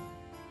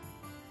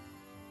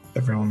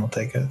 Everyone will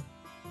take it.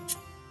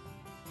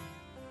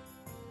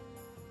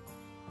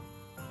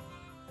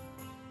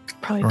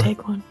 Probably Sure.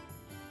 take one.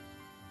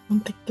 Don't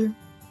think through.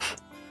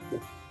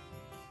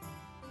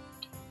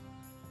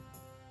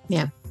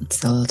 Yeah,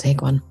 so it'll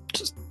take one.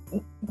 Just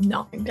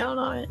knocking down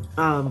on it.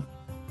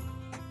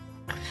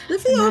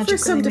 If he Magic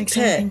offers some really to makes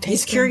anything Pit, he's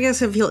taste good.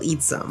 curious if he'll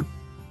eat some.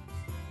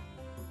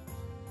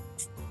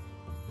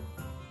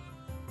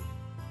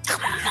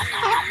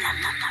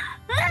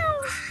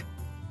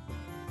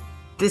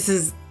 This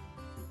is...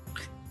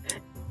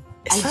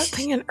 Is that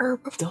thing an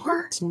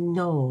herbivore? Don't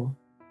know.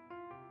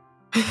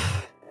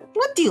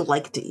 What do you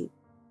like to eat?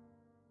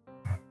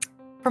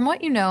 From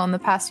what you know in the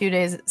past few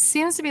days, it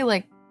seems to be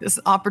like this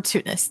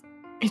opportunist.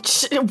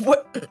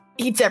 What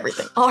eats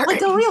everything. All right.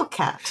 Like a real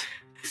cat.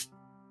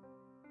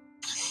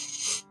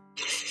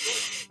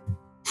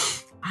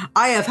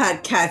 I have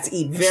had cats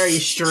eat very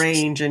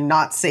strange and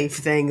not safe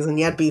things and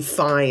yet be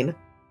fine.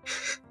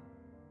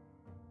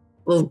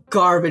 Little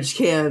garbage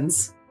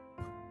cans.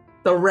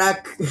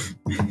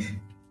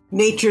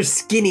 Nature's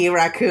skinny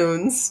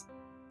raccoons.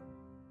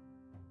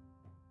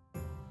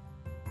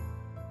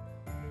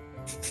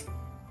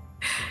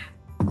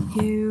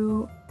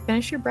 You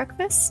finish your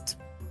breakfast.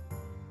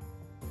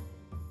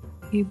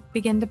 You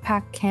begin to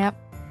pack camp.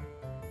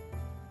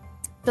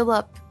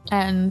 Philip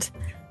and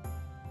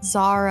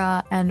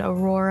Zara and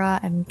Aurora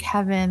and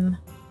Kevin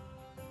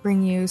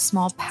bring you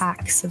small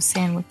packs of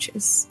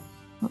sandwiches.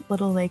 What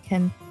little they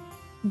can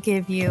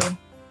give you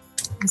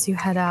as you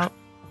head out.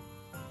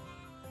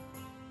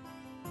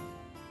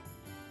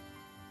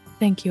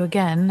 Thank you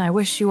again. I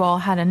wish you all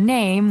had a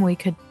name we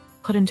could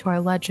put into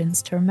our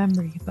legends to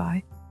remember you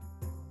by.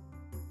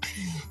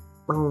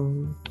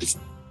 Well,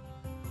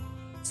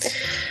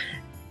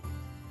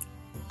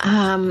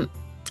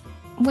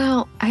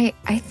 I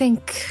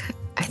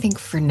think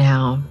for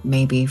now,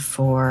 maybe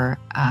for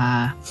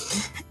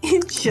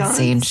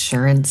the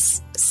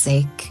insurance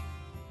sake,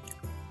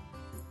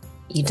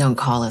 you don't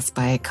call us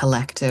by a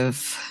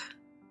collective.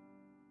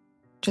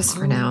 Just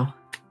for now.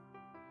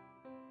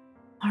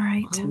 All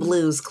right.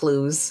 Blues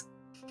Clues.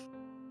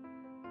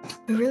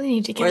 We really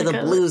need to get We're the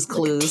Blues like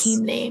a Clues.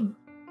 team name.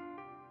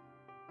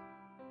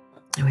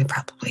 And we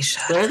probably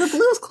should. They're the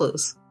Blues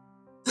Clues.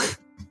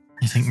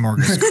 I think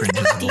Morgus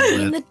cringes a Dean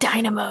little the bit.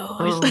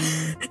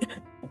 Dynamos.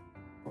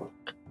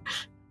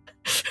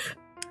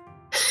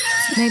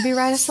 Maybe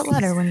write us a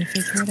letter when you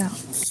figure it out.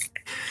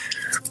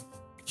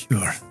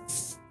 Sure.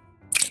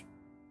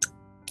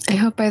 I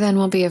hope by then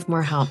we'll be of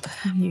more help.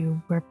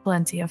 You were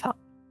plenty of help.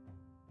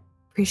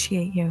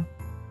 Appreciate you.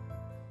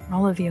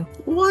 All of you.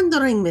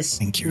 Wandering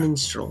Thank you.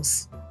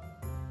 minstrels.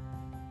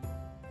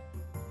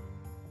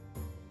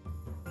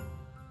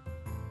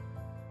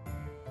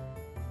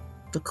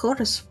 The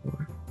chorus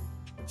for.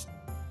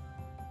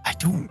 I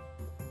don't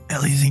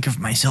really think of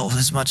myself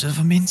as much of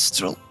a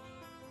minstrel.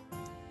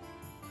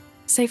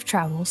 Safe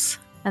travels.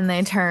 And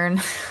they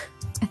turn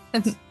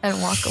and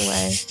walk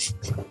away.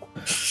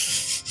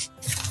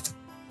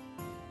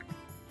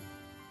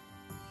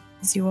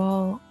 As you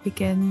all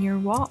begin your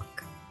walk.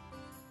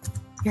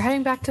 You're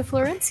heading back to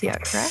Florencia,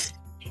 correct?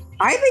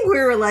 I think we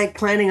were like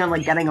planning on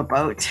like getting a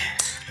boat,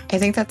 I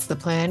think that's the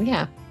plan,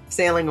 yeah.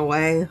 sailing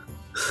away.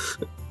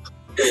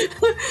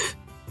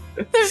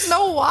 There's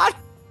no water.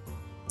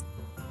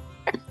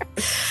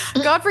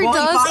 Godfrey Well, we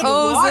does find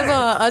owe water.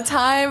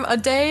 Ziva a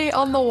day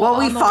on the Well,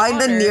 we find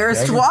the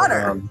nearest Yeah, we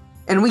water put,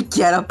 and we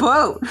get a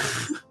boat.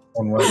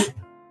 one way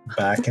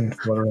back in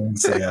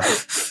Florencia,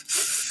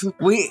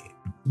 We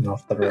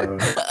off the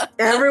road.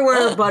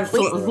 everywhere but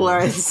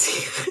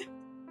Florence.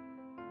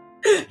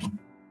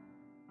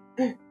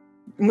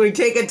 We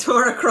take a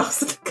tour across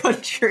the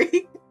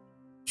country.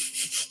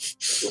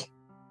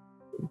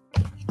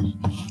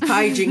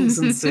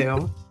 Hijinks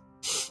ensue.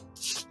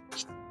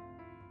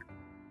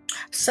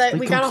 So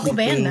we got a whole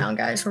band completely now,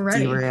 guys. We're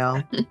ready.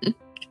 Derail.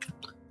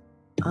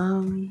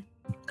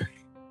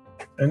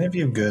 Any of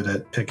you good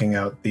at picking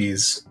out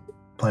these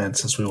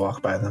plants as we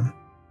walk by them?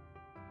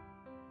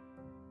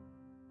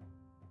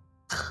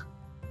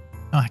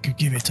 Oh, I could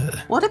give it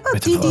a... What about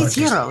Bit of DD's artist.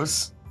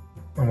 heroes?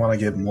 I want to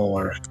get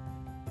more.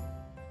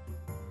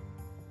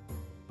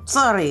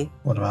 Sorry,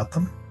 What about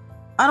them?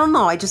 I don't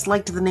know. I just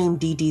liked the name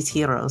DD's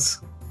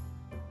heroes.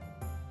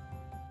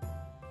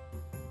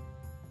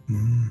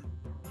 Hmm.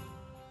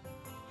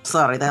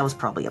 Sorry, that was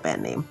probably a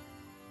bad name.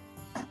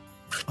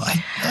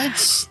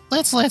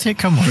 Let's let it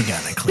come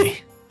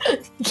organically.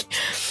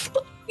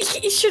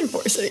 You shouldn't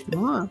force it.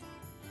 What?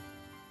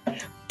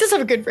 It does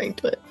have a good ring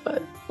to it,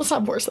 but let's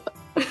not force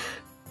that.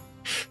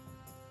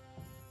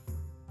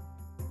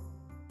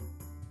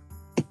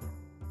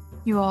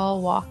 You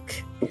all walk.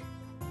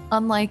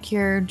 Unlike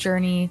your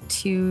journey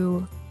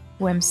to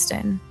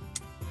Whimsten,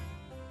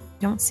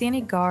 you don't see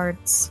any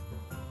guards.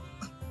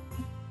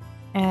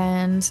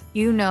 And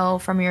you know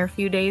from your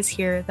few days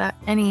here that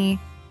any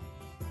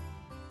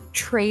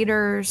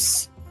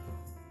traders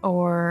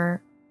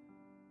or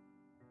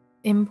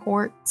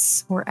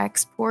imports or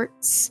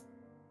exports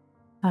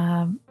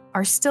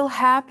are still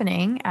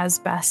happening as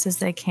best as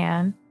they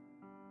can.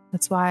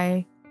 That's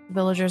why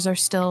villagers are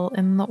still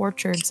in the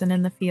orchards and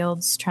in the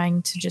fields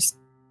trying to just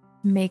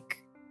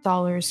make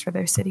dollars for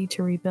their city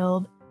to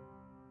rebuild.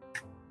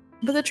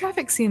 But the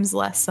traffic seems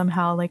less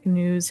somehow, like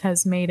news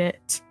has made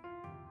it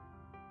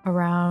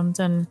around,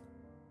 and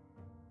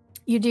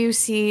you do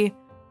see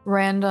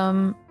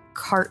random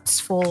carts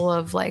full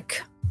of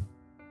like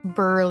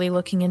burly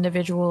looking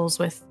individuals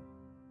with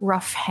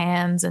rough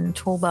hands and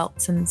tool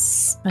belts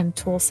and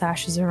tool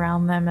sashes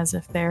around them as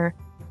if they're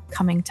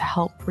coming to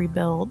help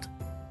rebuild.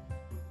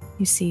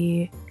 You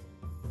see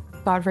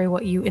Godfrey,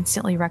 what you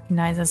instantly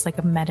recognize as like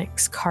a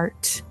medic's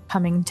cart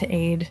coming to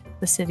aid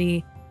the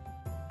city,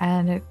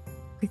 and it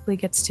quickly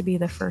gets to be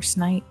the first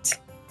night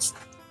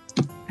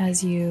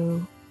as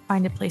you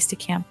find a place to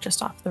camp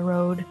just off the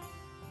road.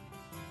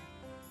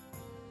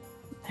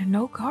 There are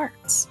no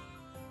guards.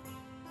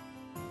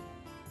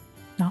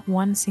 Not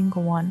one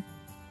single one.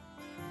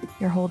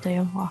 Your whole day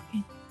of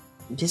walking.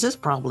 This is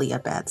probably a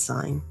bad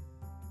sign.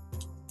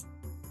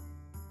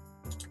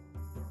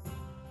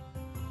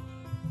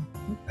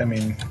 I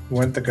mean,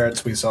 weren't the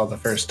guards we saw the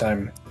first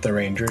time the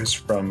Rangers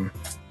from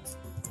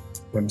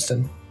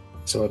Whimsten?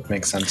 So it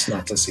makes sense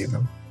not to see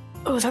them.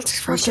 Oh, that's We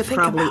first to should think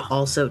probably about.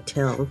 also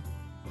tell.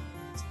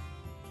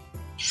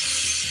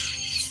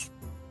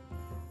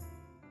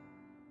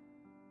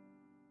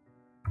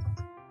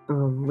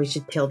 We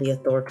should tell the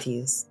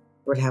authorities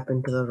what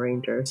happened to the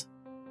Rangers.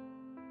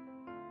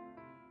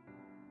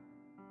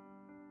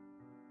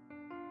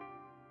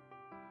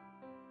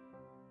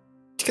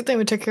 It's a good thing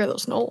we took care of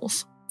those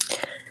gnolls.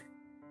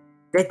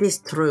 That is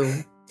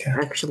true, Yeah.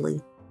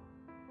 actually.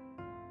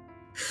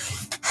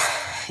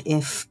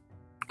 If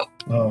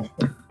Oh,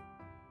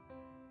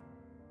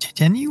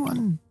 Did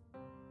anyone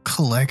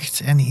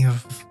collect any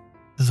of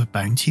the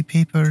bounty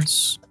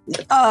papers?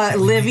 Are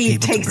we Livy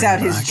able to takes bring out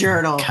his back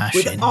journal and cash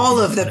with in all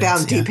of the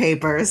Valencia? bounty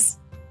papers.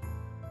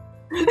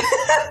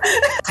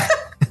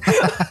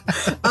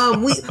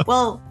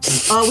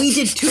 We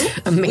did two.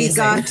 Amazing. We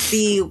got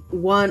the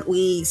one.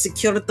 We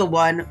secured the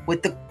one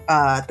with the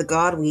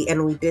god. We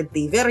did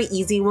the very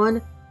easy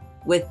one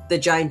with the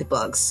giant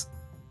bugs.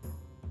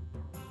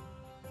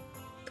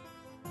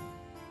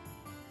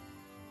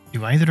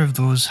 Do either of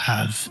those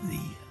have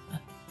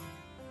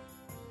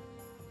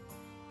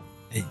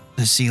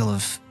the seal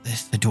of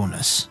the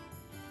Donus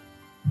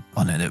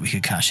on it that we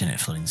could cash in at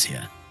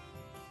Florencia?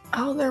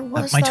 Oh, there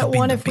was might that have been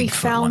one the if we Bigfoot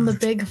found one. the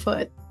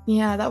Bigfoot.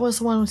 Yeah, that was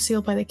the one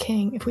sealed by the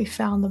king. If we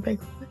found the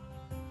Bigfoot.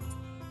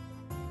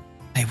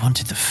 They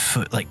wanted the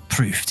foot, like,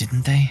 proof,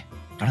 didn't they?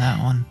 For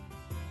that one?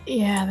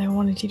 Yeah, they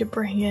wanted you to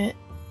bring it.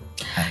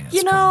 I think that's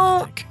You know,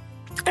 problematic.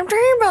 I'm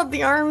talking about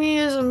the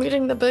armies and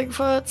meeting the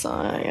Bigfoots.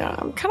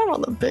 I'm kind of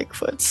on the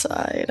Bigfoot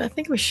side. I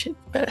think we should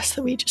best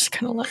that we just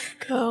kind of let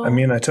it go. I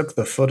mean, I took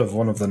the foot of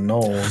one of the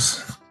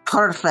gnolls.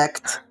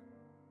 Perfect.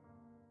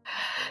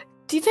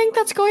 do you think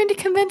that's going to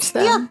convince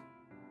them?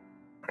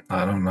 Yeah.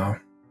 I don't know.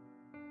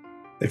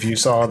 If you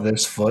saw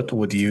this foot,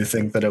 would you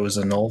think that it was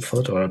a gnoll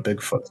foot or a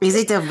big foot? Is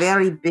it a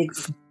very big?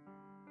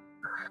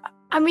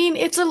 I mean,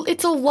 it's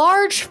a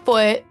large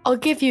foot. I'll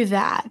give you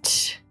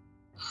that.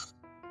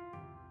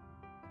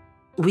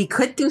 We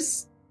could do.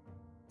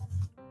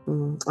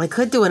 I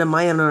could do a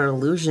minor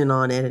illusion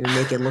on it and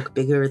make it look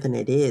bigger than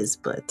it is,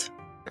 but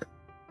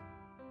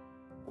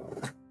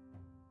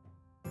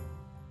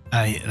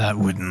That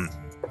wouldn't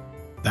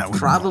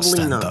probably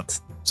stand not. up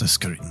to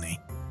scrutiny.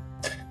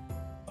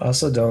 I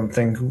also don't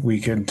think we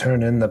could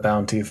turn in the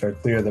bounty for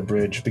Clear the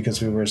Bridge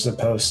because we were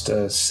supposed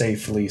to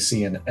safely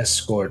see an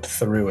escort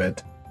through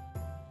it.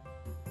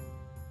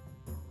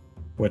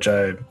 Which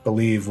I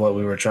believe what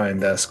we were trying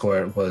to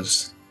escort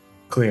was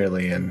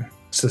clearly and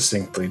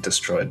succinctly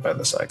destroyed by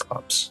the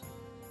Cyclops.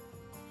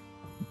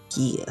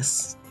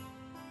 Yes.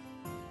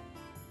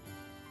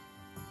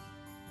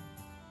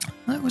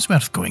 That was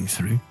worth going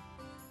through.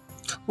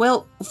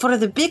 Well, for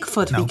the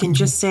Bigfoot, No. we can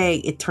just say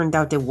it turned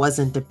out it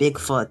wasn't a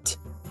Bigfoot,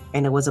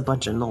 and it was a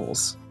bunch of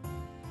gnolls.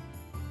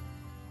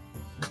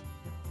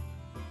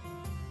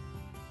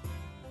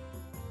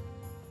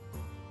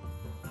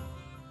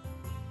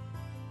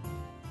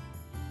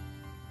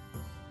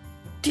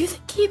 Do you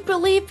think he'd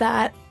believe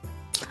that?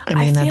 I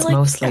mean, that's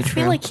mostly I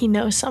true. feel like he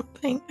knows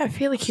something. I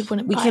feel like he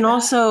wouldn't. We buy can that.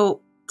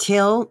 also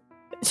tell.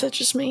 Is that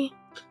just me?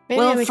 Maybe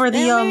Well, I'm, for the,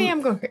 maybe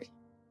I'm going crazy.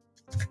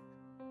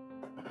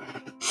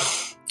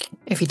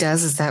 If he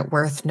does, is that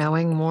worth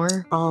knowing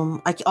more?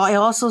 I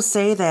also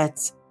say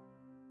that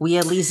we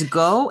at least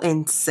go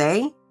and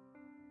say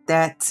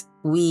that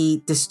we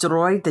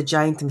destroyed the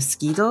giant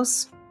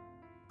mosquitoes,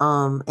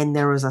 and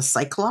there was a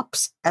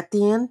cyclops at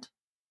the end.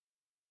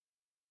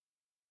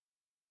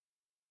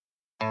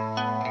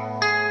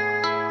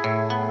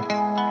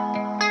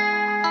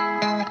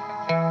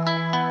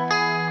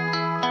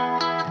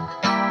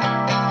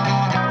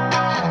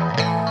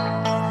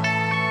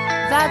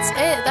 That's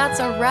it. That's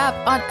a wrap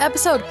on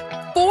episode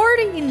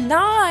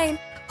 49.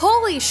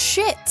 Holy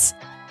shit.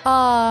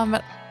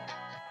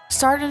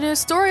 Start a new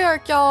story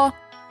arc, y'all.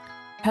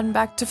 Heading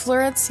back to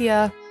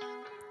Florencia.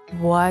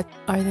 What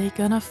are they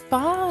gonna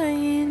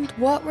find?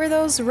 What were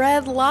those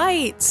red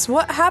lights?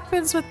 What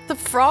happens with the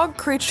frog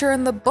creature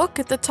in the book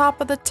at the top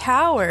of the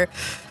tower?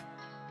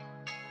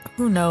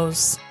 Who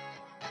knows?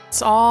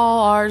 It's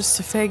all ours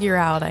to figure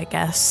out, I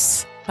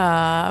guess.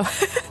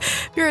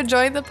 If you're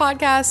enjoying the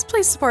podcast,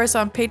 please support us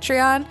on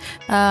Patreon.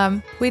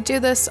 We do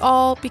this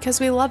all because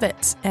we love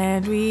it,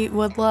 and we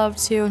would love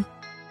to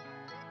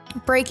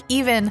break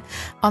even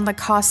on the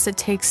cost it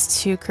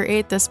takes to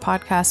create this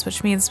podcast,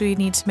 which means we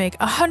need to make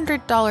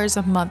 $100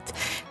 a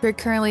month. We're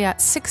currently at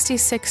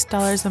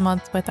 $66 a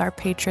month with our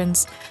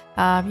patrons.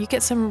 You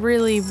get some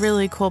really,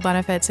 really cool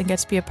benefits and get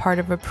to be a part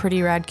of a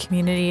pretty rad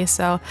community.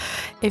 So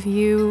if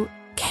you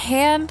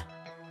can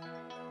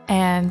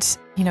and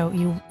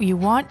you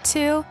want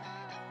to,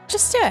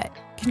 just do it.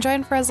 You can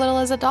join for as little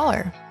as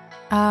 $1.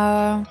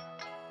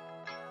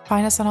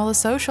 Find us on all the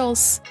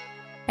socials,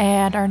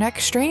 and our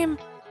next stream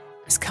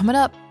is coming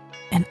up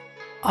in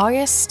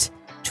August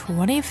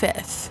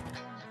 25th.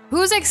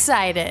 Who's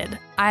excited?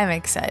 I'm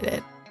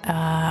excited.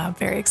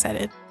 Very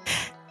excited.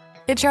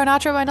 Intro and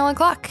outro by Nolan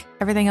Clock.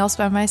 Everything else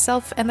by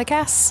myself and the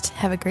cast.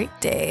 Have a great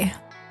day.